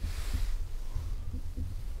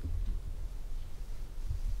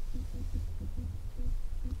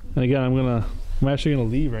 And again, I'm actually gonna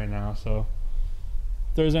leave right now, so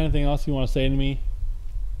if there's anything else you want to say to me,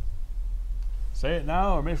 say it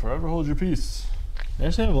now or may forever hold your peace. I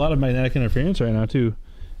actually have a lot of magnetic interference right now too.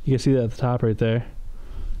 You can see that at the top right there.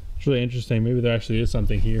 It's really interesting. Maybe there actually is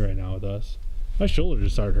something here right now with us. My shoulder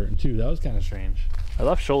just started hurting too. That was kind of strange. My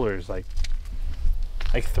left shoulder is like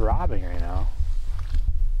throbbing right now.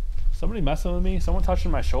 Somebody messing with me? Someone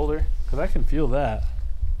touching my shoulder? Because I can feel that.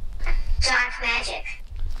 Dark magic.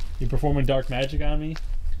 You performing dark magic on me?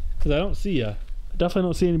 Because I don't see ya. I definitely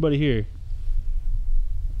don't see anybody here.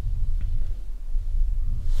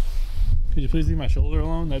 Could you please leave my shoulder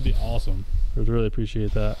alone? That'd be awesome. I would really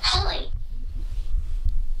appreciate that. Holy.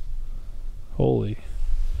 Holy.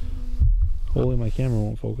 Holy, my camera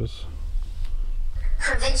won't focus.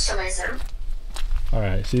 Provincialism.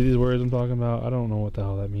 Alright, see these words I'm talking about? I don't know what the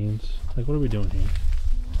hell that means. Like, what are we doing here?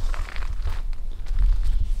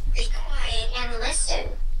 Be quiet and listen.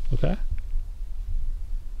 Okay.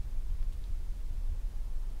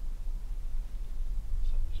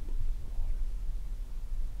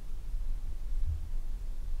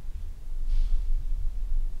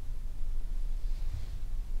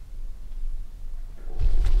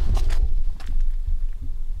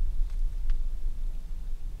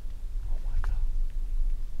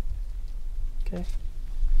 Okay.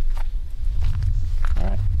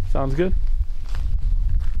 Alright, sounds good.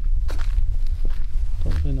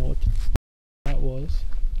 Don't really know what that was.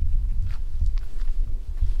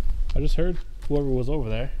 I just heard whoever was over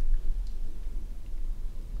there.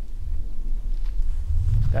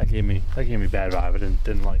 That gave me bad vibe. I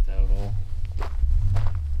didn't like that at all.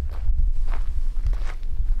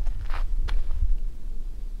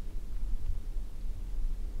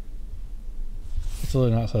 It's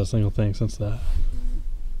really not said a single thing since that.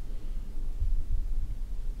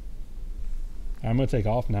 I'm gonna take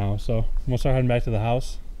off now, so I'm gonna start heading back to the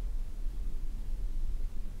house.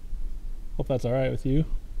 Hope that's alright with you.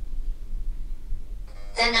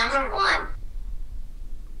 The number one.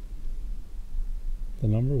 The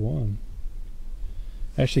number one.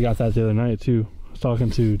 I actually got that the other night too. I was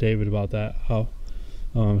talking to David about that. How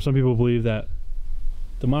some people believe that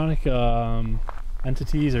demonic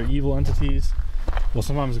entities or evil entities will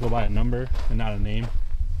sometimes go by a number and not a name.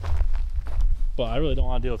 But I really don't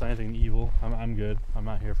want to deal with anything evil. I'm good. I'm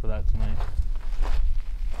not here for that tonight.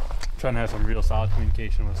 I'm trying to have some real solid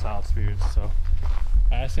communication with solid spirits. So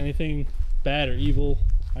I ask anything bad or evil,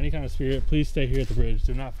 any kind of spirit, please stay here at the bridge.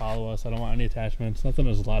 Do not follow us. I don't want any attachments. Nothing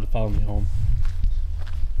is allowed to follow me home.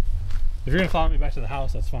 If you're gonna follow me back to the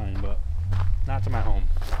house, that's fine, but not to my home.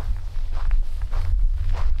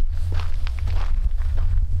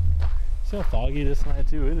 See how foggy this night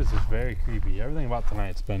too? It is just very creepy. Everything about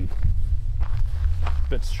tonight's been a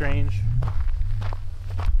bit strange.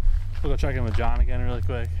 We'll go check in with John again really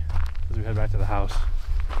quick as we head back to the house.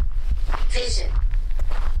 Vision.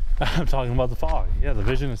 I'm talking about the fog. Yeah, the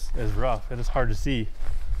vision is rough. It is hard to see.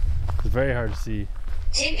 It's very hard to see.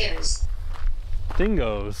 Dingoes.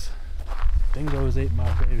 Dingoes. Dingoes ate my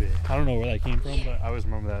baby. I don't know where that came from, but I always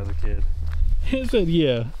remember that as a kid. It said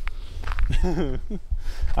yeah.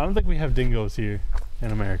 I don't think we have dingoes here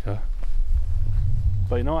in America.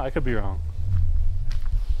 But you know what? I could be wrong.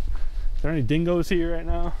 Is there any dingoes here right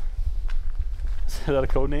now? Is that a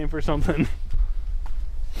code name for something?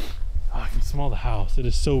 Oh, I can smell the house. It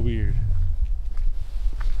is so weird.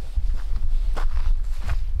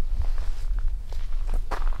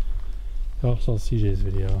 I also saw CJ's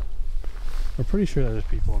video. We're pretty sure that there's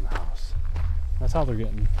people in the house. That's how they're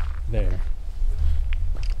getting there.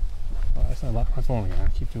 Oh, I locked my phone again. I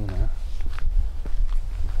keep doing that.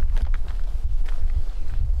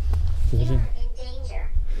 You're in danger.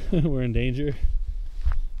 We're in danger.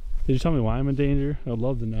 Did you tell me why I'm in danger? I'd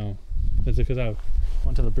love to know. Is it because I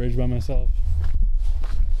went to the bridge by myself?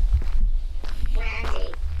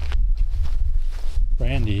 Brandy.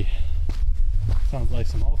 Brandy. Sounds like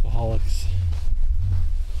some alcoholics.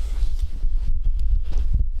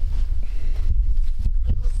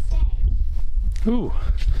 You will stay. Ooh.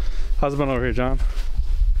 How's it been over here, John?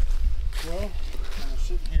 Well, I'm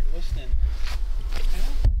sitting here listening. I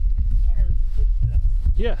heard footsteps.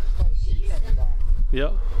 Yeah. Coming by.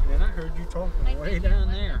 Yep. And then I heard you talking way down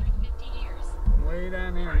there. Way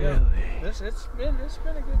down there. Yeah. Really? It's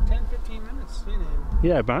been a good 10-15 minutes, you know.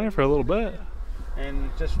 Yeah, I've been here for a little bit. And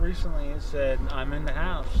just recently it said, I'm in the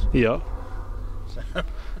house. Yep. So,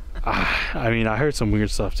 I mean, I heard some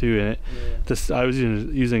weird stuff too, and I was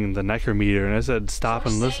using the necrometer, and it said stop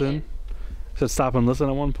and listen. It said stop and listen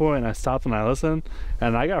at one point, and I stopped and I listened,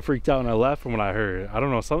 and I got freaked out and I left from what I heard. I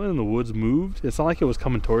don't know, something in the woods moved. It's not like it was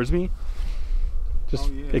coming towards me. Just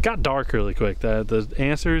it got dark really quick. The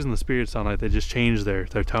answers and the spirits sound like they just changed their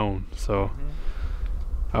tone. So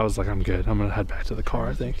I was like, I'm good. I'm gonna head back to the car.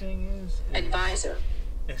 I think. thing is, Advisor.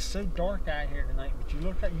 it's so dark out here tonight, but you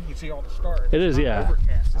look at, you can see all the stars. It is, It's not yeah.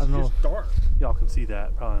 overcast. It's I don't know. just dark. Y'all can see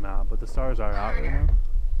that, probably not, but the stars are out right now.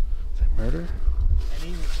 Is that murder? And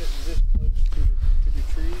even sitting this close to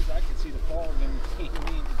the trees, I can see the fog in between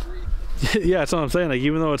me and the tree. Yeah, that's what I'm saying. Like,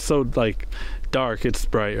 even though it's so like dark, it's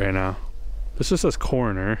bright right now. This just says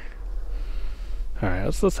coroner. All right,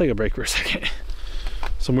 let's take a break for a second.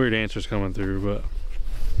 Some weird answers coming through, but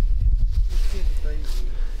It's getting crazy.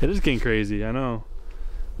 it is getting crazy. I know.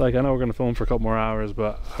 Like, I know we're gonna film for a couple more hours,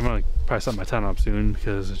 but I'm gonna probably set my tent up soon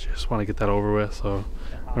because I just want to get that over with. So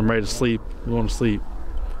I'm ready to sleep. I'm going to sleep.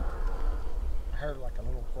 I heard like a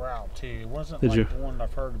little growl too. It wasn't Did like you? the one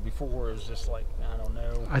I've heard before. It was just like, I don't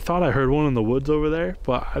know. I thought I heard one in the woods over there,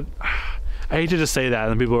 but I hate to just say that,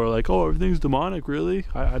 and then people are like, "Oh, everything's demonic." Really?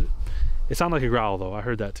 It sounded like a growl though. I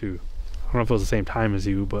heard that too. I don't know if it was the same time as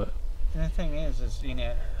you, but And the thing is, you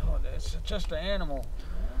know, oh, it's just an animal.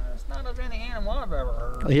 It's not of any animal I've ever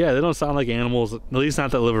heard. yeah, they don't sound like animals. At least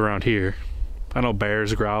not that live around here. I know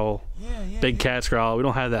bears growl, Yeah. big cats growl. We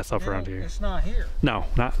don't have that stuff Yeah, around here. It's not here. No,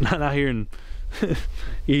 not here in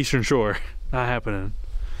Eastern Shore. Not happening.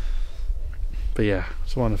 But yeah,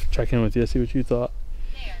 just wanted to check in with you, see what you thought.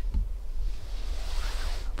 There.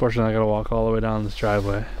 Fortunately, I gotta walk all the way down this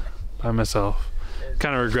driveway by myself. It's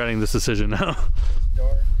Kind of regretting this decision now.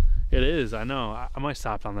 dark. It is, I know. I might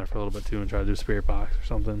stop down there for a little bit too and try to do a spirit box or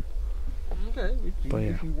something. Okay, But yeah.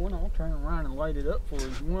 if you want, I'll turn around and light it up for you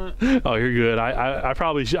if you want. Oh, you're good. I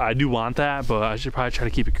probably should. I do want that, but I should probably try to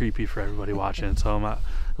keep it creepy for everybody watching. So I'm not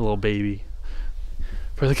a little baby.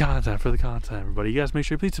 For the content, everybody. You guys make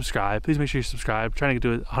sure, please subscribe. Please make sure you subscribe. I'm trying to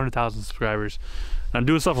get to 100,000 subscribers. And I'm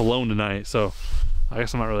doing stuff alone tonight, so I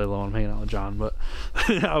guess I'm not really alone. I'm hanging out with John, but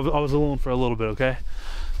I was alone for a little bit, okay?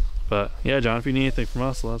 But yeah, John, if you need anything from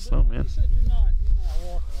us, let us know, man. You said you're not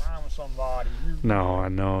walking around with somebody. No, I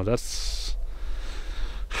know.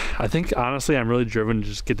 I think honestly I'm really driven to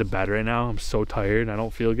just get to bed right now. I'm so tired. I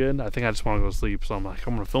don't feel good. I think I just want to go to sleep. So I'm like,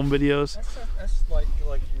 I'm gonna film videos. That's like you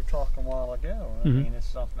were talking a while ago. I Mhm. mean, it's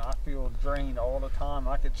something I feel drained all the time.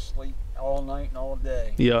 I could sleep all night and all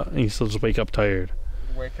day. Yeah, and you still just wake up tired.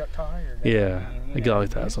 Wake up tired. Yeah, mean, I get like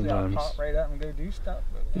that usually I'll sometimes. pop right up and go do stuff.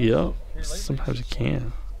 But, Yep. here lately, Sometimes you it's just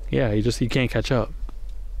can. Yeah, you can't catch up.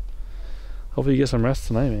 Hopefully you get some rest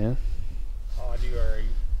tonight, man. Oh, I do already.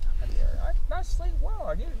 I sleep well.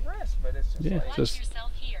 I get rest, but it's just Yeah, like, Watch just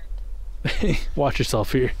yourself here. watch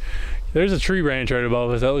yourself here. There's a tree branch right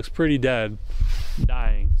above us that looks pretty dead,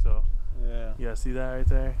 dying. So yeah. you guys see that right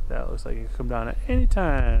there? That looks like it could come down at any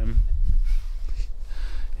time.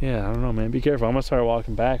 Yeah, I don't know, man. Be careful. I'm gonna start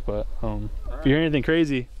walking back, but if you hear anything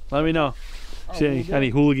crazy, let me know. See any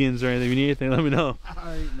hooligans or anything? If you need anything, let me know. All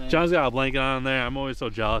right, man. John's got a blanket on there. I'm always so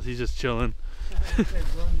jealous. He's just chilling. It says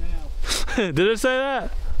run now. Did it say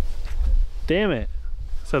that? Damn it.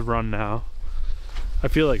 It said run now. I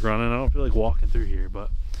feel like running. I don't feel like walking through here, but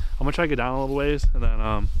I'm gonna try to get down a little ways and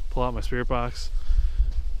then pull out my spirit box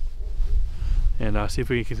and see if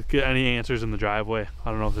we can get any answers in the driveway. I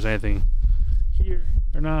don't know if there's anything here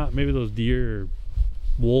or not. Maybe those deer or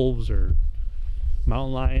wolves or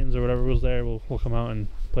mountain lions or whatever was there will come out and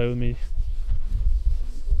play with me.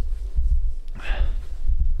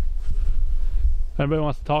 Anybody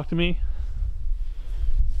wants to talk to me,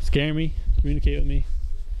 scare me, communicate with me,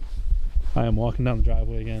 I am walking down the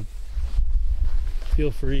driveway again.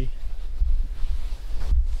 Feel free.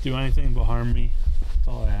 Do anything but harm me. That's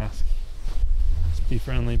all I ask. Just be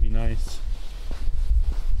friendly, be nice.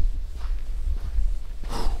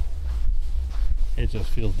 It just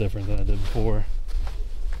feels different than it did before.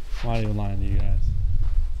 I'm not even lying to you guys.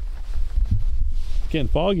 It's getting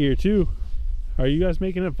foggier too. Are you guys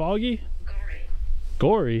making it foggy? Gory.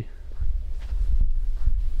 Gory?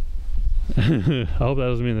 I hope that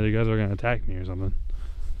doesn't mean that you guys are going to attack me or something.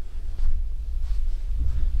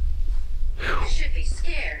 You should be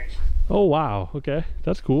scared. Oh wow, okay,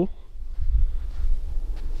 that's cool.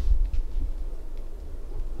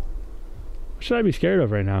 What should I be scared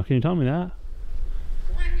of right now? Can you tell me that?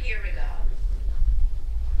 1 year ago.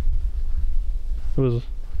 It was a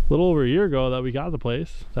little over a year ago that we got the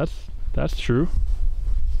place. That's true.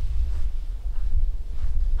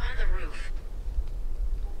 On the roof.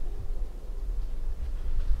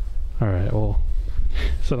 Alright, well,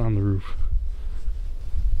 sit on the roof.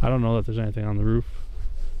 I don't know that there's anything on the roof.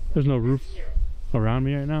 There's no roof around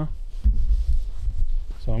me right now.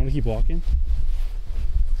 So I'm gonna keep walking.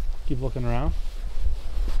 Keep looking around.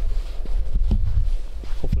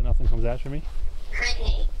 Hopefully nothing comes after me.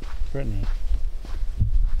 Brittany. Brittany.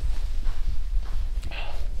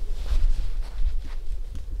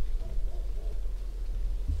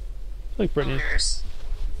 I feel like Brittany's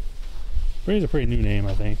a pretty new name,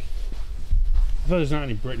 I think. I thought there's not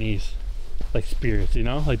any Brittany's, like, spirits, you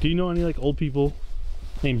know? Like, do you know any, like, old people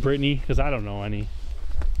named Brittany? Because I don't know any.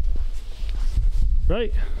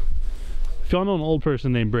 Right? If y'all know an old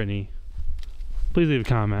person named Brittany, please leave a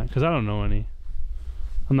comment, because I don't know any.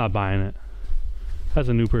 I'm not buying it. That's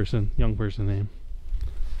a new person, young person name.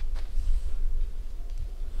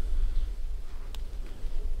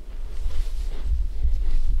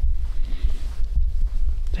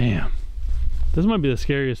 Damn. This might be the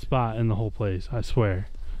scariest spot in the whole place, I swear.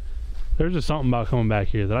 There's just something about coming back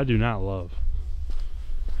here that I do not love.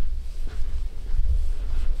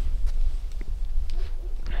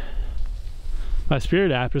 My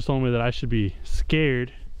spirit app just told me that I should be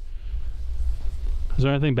scared. Is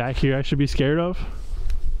there anything back here I should be scared of?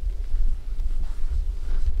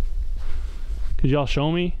 Could y'all show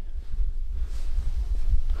me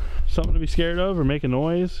something to be scared of, or make a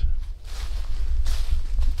noise,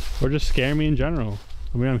 or just scare me in general?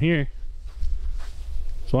 I mean, I'm here.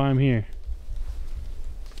 That's why I'm here.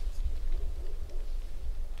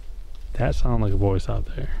 That sounded like a voice out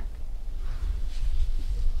there.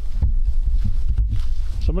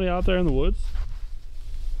 Somebody out there in the woods?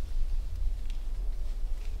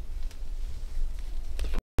 What the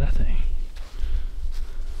fuck is that thing?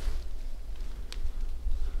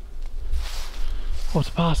 Oh, it's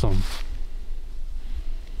a possum.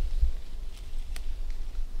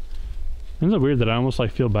 Isn't it weird that I almost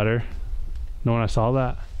like feel better knowing I saw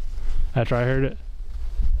that after I heard it?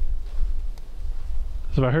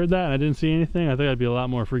 So if I heard that and I didn't see anything, I think I'd be a lot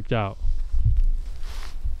more freaked out.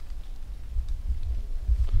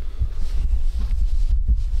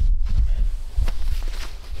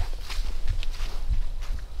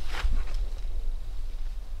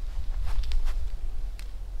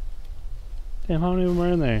 Damn, how many of them are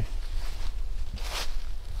in there?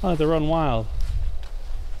 I like to run wild.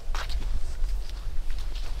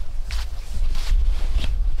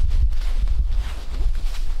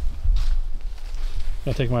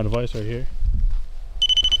 I'll take my device right here.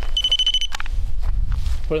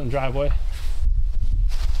 Put it in the driveway.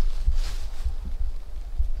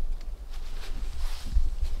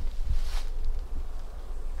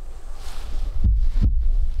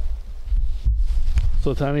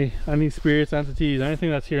 So to any spirits, entities, anything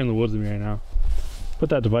that's here in the woods with me right now, put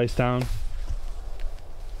that device down.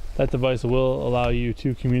 That device will allow you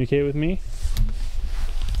to communicate with me.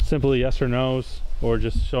 Simply yes or no's, or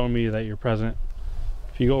just showing me that you're present.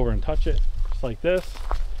 If you go over and touch it, just like this,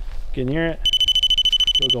 get near it,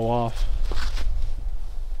 it'll go off.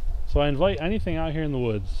 So I invite anything out here in the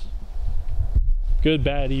woods, good,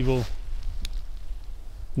 bad, evil,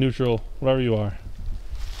 neutral, whatever you are,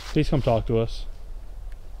 please come talk to us.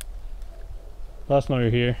 Let us know you're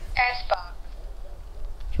here. S-box.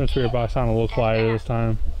 Turn the spirit box on a little quieter this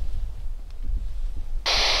time.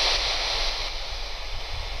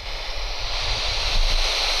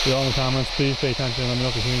 See all in the comments, please pay attention, let me know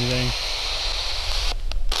if you hear anything.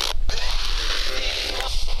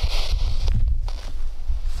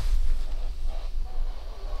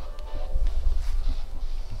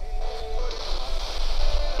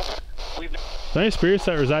 Is there any spirits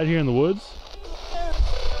that reside here in the woods?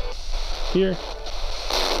 Here.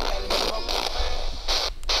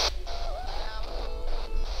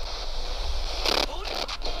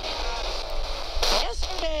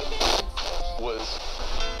 Was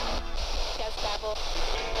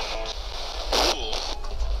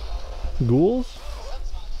Ghouls?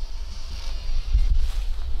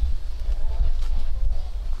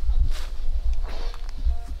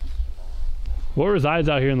 What resides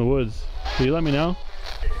out here in the woods? Will you let me know?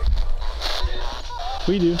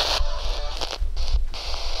 We do.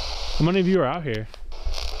 How many of you are out here?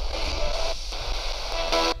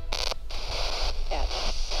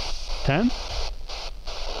 10?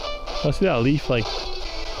 I see that leaf like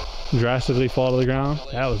drastically fall to the ground.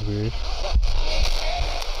 That was weird.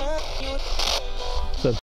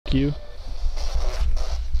 Said f you.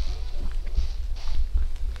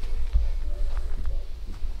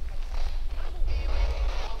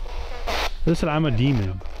 They said I'm a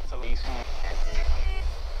demon. Is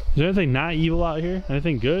there anything not evil out here?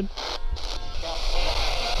 Anything good?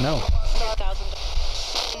 No.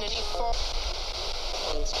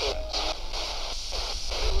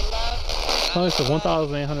 Oh, it's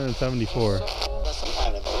 1,874.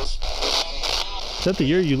 Is that the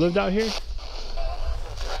year you lived out here?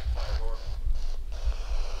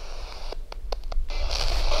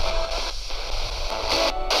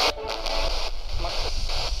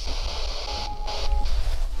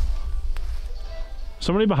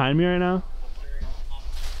 Somebody behind me right now?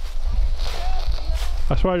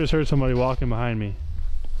 I swear I just heard somebody walking behind me.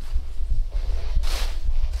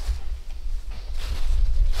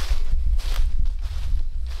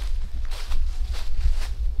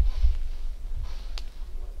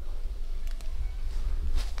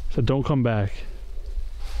 So don't come back.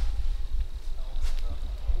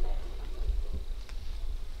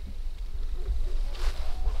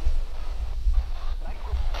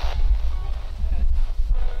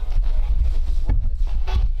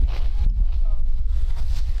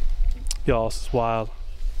 Y'all, this is wild.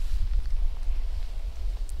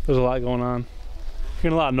 There's a lot going on.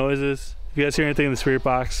 Hearing a lot of noises. If you guys hear anything in the spirit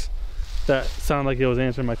box that sounded like it was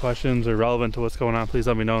answering my questions or relevant to what's going on, please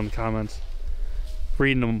let me know in the comments.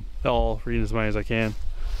 Reading them all, reading as many as I can.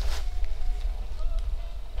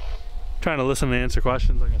 Trying to listen and answer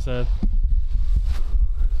questions, like I said.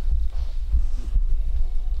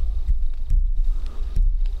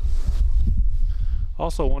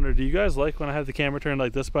 Also wonder, do you guys like when I have the camera turned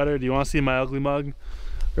like this better? Do you want to see my ugly mug?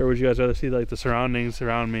 Or would you guys rather see like the surroundings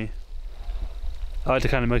around me? I like to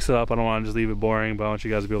kind of mix it up. I don't want to just leave it boring, but I want you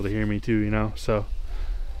guys to be able to hear me too, you know? So,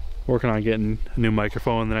 working on getting a new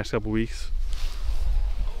microphone in the next couple weeks.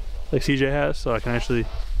 Like CJ has, so I can actually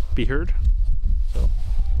be heard. So,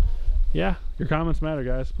 yeah, your comments matter,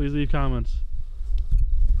 guys. Please leave comments.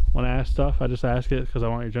 Want to ask stuff? I just ask it because I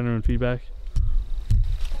want your genuine feedback.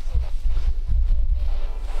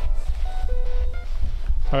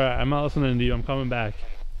 Alright, I'm not listening to you. I'm coming back.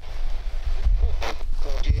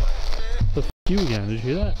 The f you again. Did you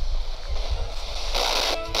hear that?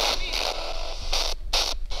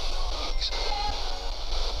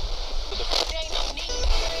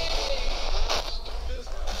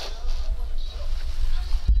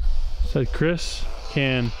 Said Chris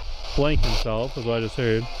can blank himself, is what I just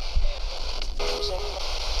heard.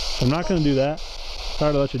 I'm not going to do that.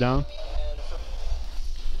 Sorry to let you down.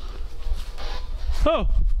 Oh!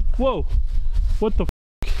 Whoa! What the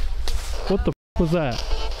f? What the f was that?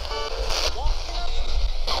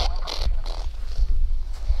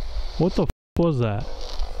 What the f was that?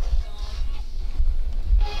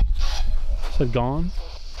 Said gone?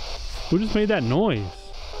 Who just made that noise?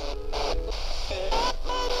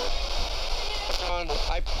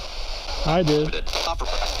 I did.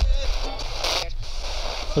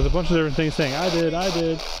 There's a bunch of different things saying I did, I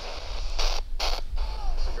did.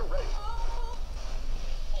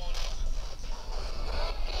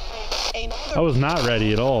 I was not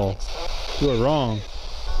ready at all. You were wrong.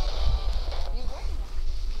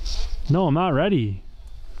 No, I'm not ready.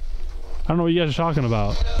 I don't know what you guys are talking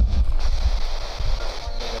about.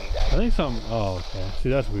 I think something. Oh, okay. See,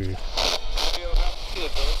 that's weird.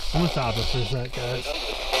 I'm gonna stop this for a sec, guys.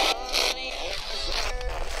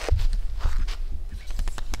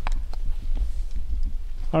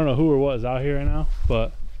 I don't know who or what is out here right now,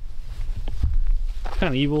 but it's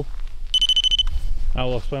kind of evil. I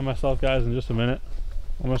will explain myself, guys, in just a minute.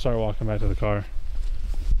 I'm gonna start walking back to the car.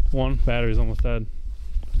 1, battery's almost dead.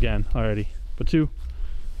 Again, already. But 2,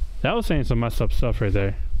 that was saying some messed up stuff right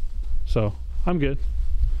there. So, I'm good.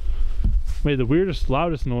 Made the weirdest,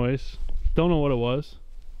 loudest noise. Don't know what it was.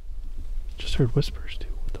 Just heard whispers, too.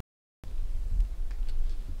 What the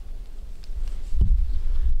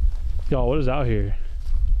y'all, what is out here?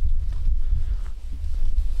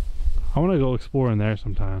 I want to go explore in there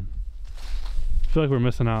sometime. I feel like we're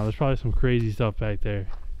missing out. There's probably some crazy stuff back there.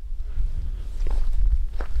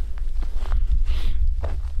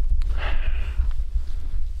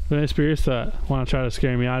 Any spirits that want to try to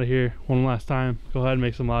scare me out of here one last time, go ahead and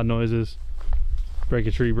make some loud noises. Break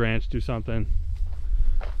a tree branch, do something.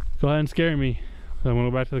 Go ahead and scare me. I'm going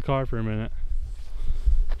to go back to the car for a minute.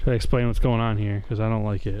 Try to explain what's going on here, because I don't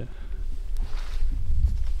like it.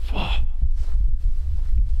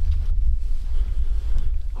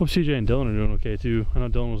 Hope CJ and Dylan are doing okay too. I know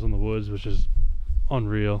Dylan was in the woods, which is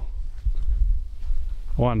unreal.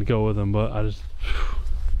 I wanted to go with him, but I just...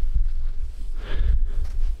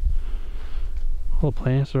 all the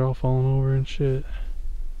plants are all falling over and shit.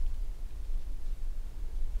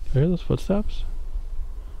 Do you hear those footsteps?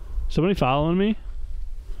 Somebody following me?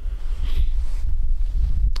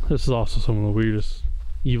 This is also some of the weirdest,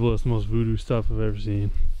 evilest, most voodoo stuff I've ever seen.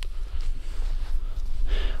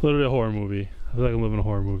 Literally a horror movie. I feel like I'm living a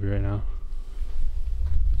horror movie right now.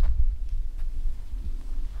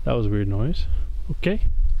 That was a weird noise. Okay.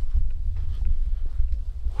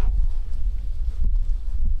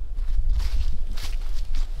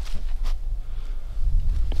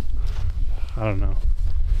 I don't know.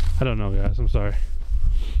 I don't know, guys. I'm sorry. A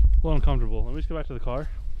little uncomfortable. Let me just go back to the car.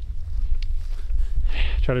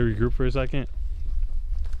 Try to regroup for a second.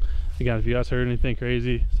 Again, if you guys heard anything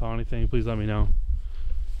crazy, saw anything, please let me know.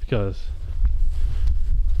 Because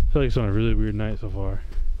I feel like it's been a really weird night so far.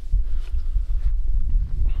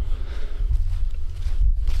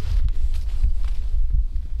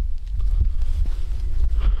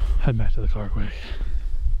 Head back to the car quick.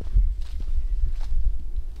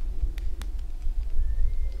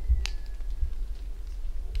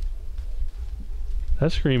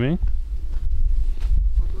 That's screaming.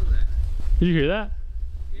 What was that? Did you hear that?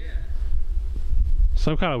 Yeah.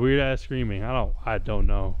 Some kind of weird ass screaming. I don't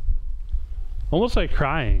know. Almost like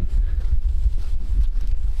crying.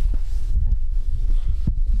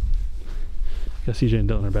 Got CJ and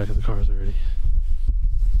Dylan are back at the cars already.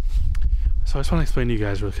 So I just want to explain to you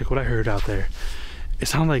guys real quick what I heard out there. It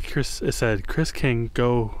sounded like it said Chris can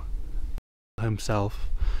go himself.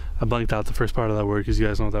 I blanked out the first part of that word because you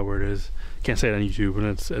guys know what that word is. Can't say it on YouTube and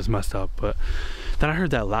it's messed up. But then I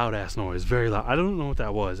heard that loud ass noise, very loud. I don't know what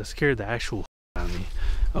that was. That scared the actual out of me.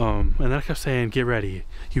 And then I kept saying, "Get ready.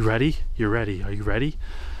 You ready? You're ready. Are you ready?"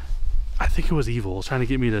 I think it was evil trying to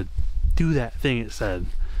get me to do that thing it said.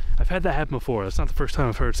 I've had that happen before. That's not the first time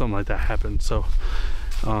I've heard something like that happen. So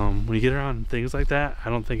when you get around things like that,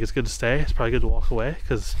 I don't think it's good to stay. It's probably good to walk away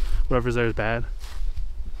because whatever's there is bad.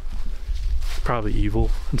 Probably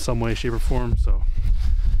evil in some way, shape, or form. So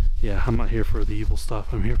yeah, I'm not here for the evil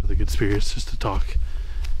stuff. I'm here for the good spirits, just to talk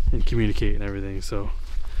and communicate and everything. So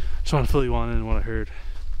just want to fill you in what I heard.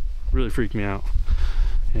 Really freaked me out.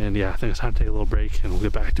 And yeah, I think it's time to take a little break and we'll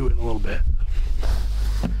get back to it in a little bit.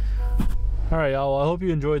 All right, y'all, well, I hope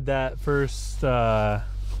you enjoyed that first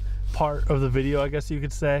part of the video, I guess you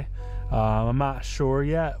could say. I'm not sure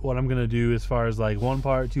yet what I'm gonna do as far as like 1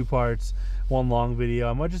 part, 2 parts, 1 long video.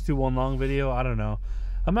 I might just do 1 long video. I don't know.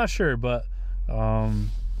 I'm not sure, but all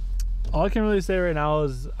I can really say right now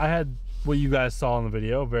is I had what you guys saw in the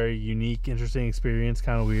video. Very unique, interesting experience,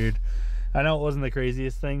 kind of weird. I know it wasn't the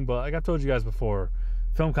craziest thing, but like I've told you guys before,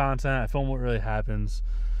 film content, I film what really happens.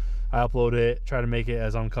 I upload it, try to make it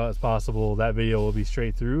as uncut as possible. That video will be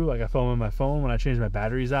straight through. Like I film on my phone when I change my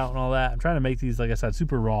batteries out and all that. I'm trying to make these, like I said,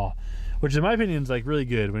 super raw, which in my opinion is like really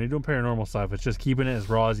good. When you're doing paranormal stuff, it's just keeping it as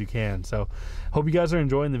raw as you can. So hope you guys are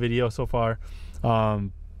enjoying the video so far.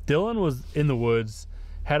 Dylan was in the woods,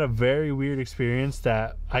 had a very weird experience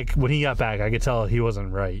that when he got back, I could tell he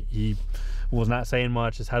wasn't right. He was not saying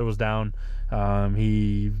much. His head was down.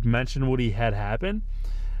 He mentioned what he had happened.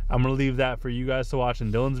 I'm gonna leave that for you guys to watch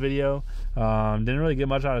in Dylan's video. Didn't really get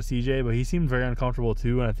much out of CJ, but he seemed very uncomfortable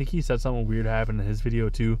too, and I think he said something weird happened in his video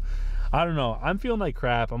too. I don't know. I'm feeling like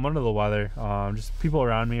crap. I'm under the weather. Just people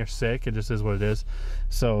around me are sick. It just is what it is.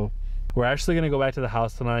 So we're actually gonna go back to the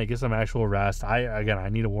house tonight, get some actual rest. I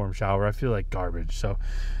need a warm shower. I feel like garbage. So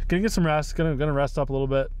gonna get some rest. Gonna rest up a little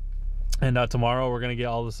bit. And tomorrow we're gonna get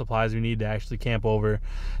all the supplies we need to actually camp over,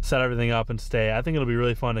 set everything up and stay. I think it'll be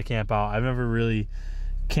really fun to camp out. I've never really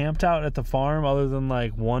camped out at the farm other than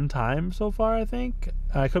like 1 time so far. I think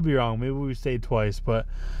I could be wrong, maybe we stayed twice, but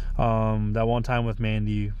that 1 time with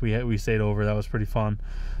Mandy we stayed over. That was pretty fun.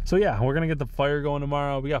 So yeah, we're gonna get the fire going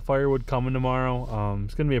tomorrow. We got firewood coming tomorrow.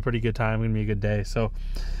 It's gonna be a pretty good time, gonna be a good day. So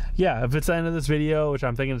yeah, if it's the end of this video, which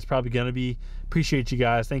I'm thinking it's probably gonna be, appreciate you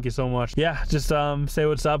guys, thank you so much. Yeah, just say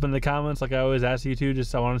what's up in the comments like I always ask you to.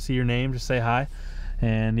 Just I want to see your name, just say hi.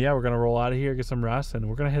 And yeah, we're gonna roll out of here, get some rest, and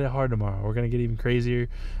we're gonna hit it hard tomorrow. We're gonna get even crazier.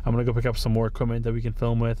 I'm gonna go pick up some more equipment that we can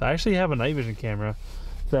film with. I actually have a night vision camera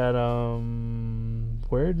that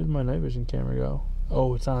where did my night vision camera go?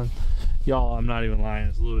 Oh, it's on. Y'all, I'm not even lying,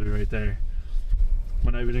 it's literally right there.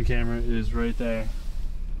 My night vision camera is right there.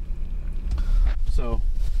 So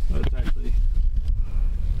it's actually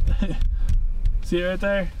see it right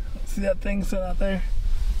there? See that thing sitting out there?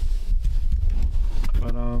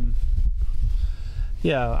 But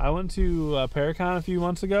yeah, I went to Paracon a few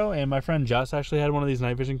months ago, and my friend Jess actually had one of these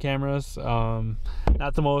night vision cameras.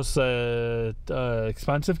 Not the most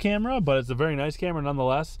expensive camera, but it's a very nice camera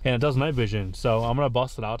nonetheless, and it does night vision. So I'm gonna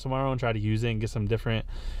bust it out tomorrow and try to use it and get some different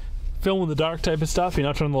film in the dark type of stuff, you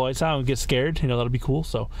know, turn the lights out and get scared, you know, that'll be cool.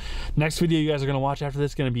 So next video you guys are gonna watch after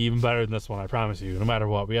this is gonna be even better than this one, I promise you. No matter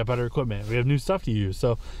what, we have better equipment, we have new stuff to use,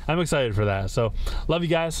 so I'm excited for that. So love you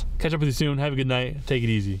guys, catch up with you soon, have a good night, take it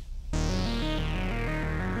easy.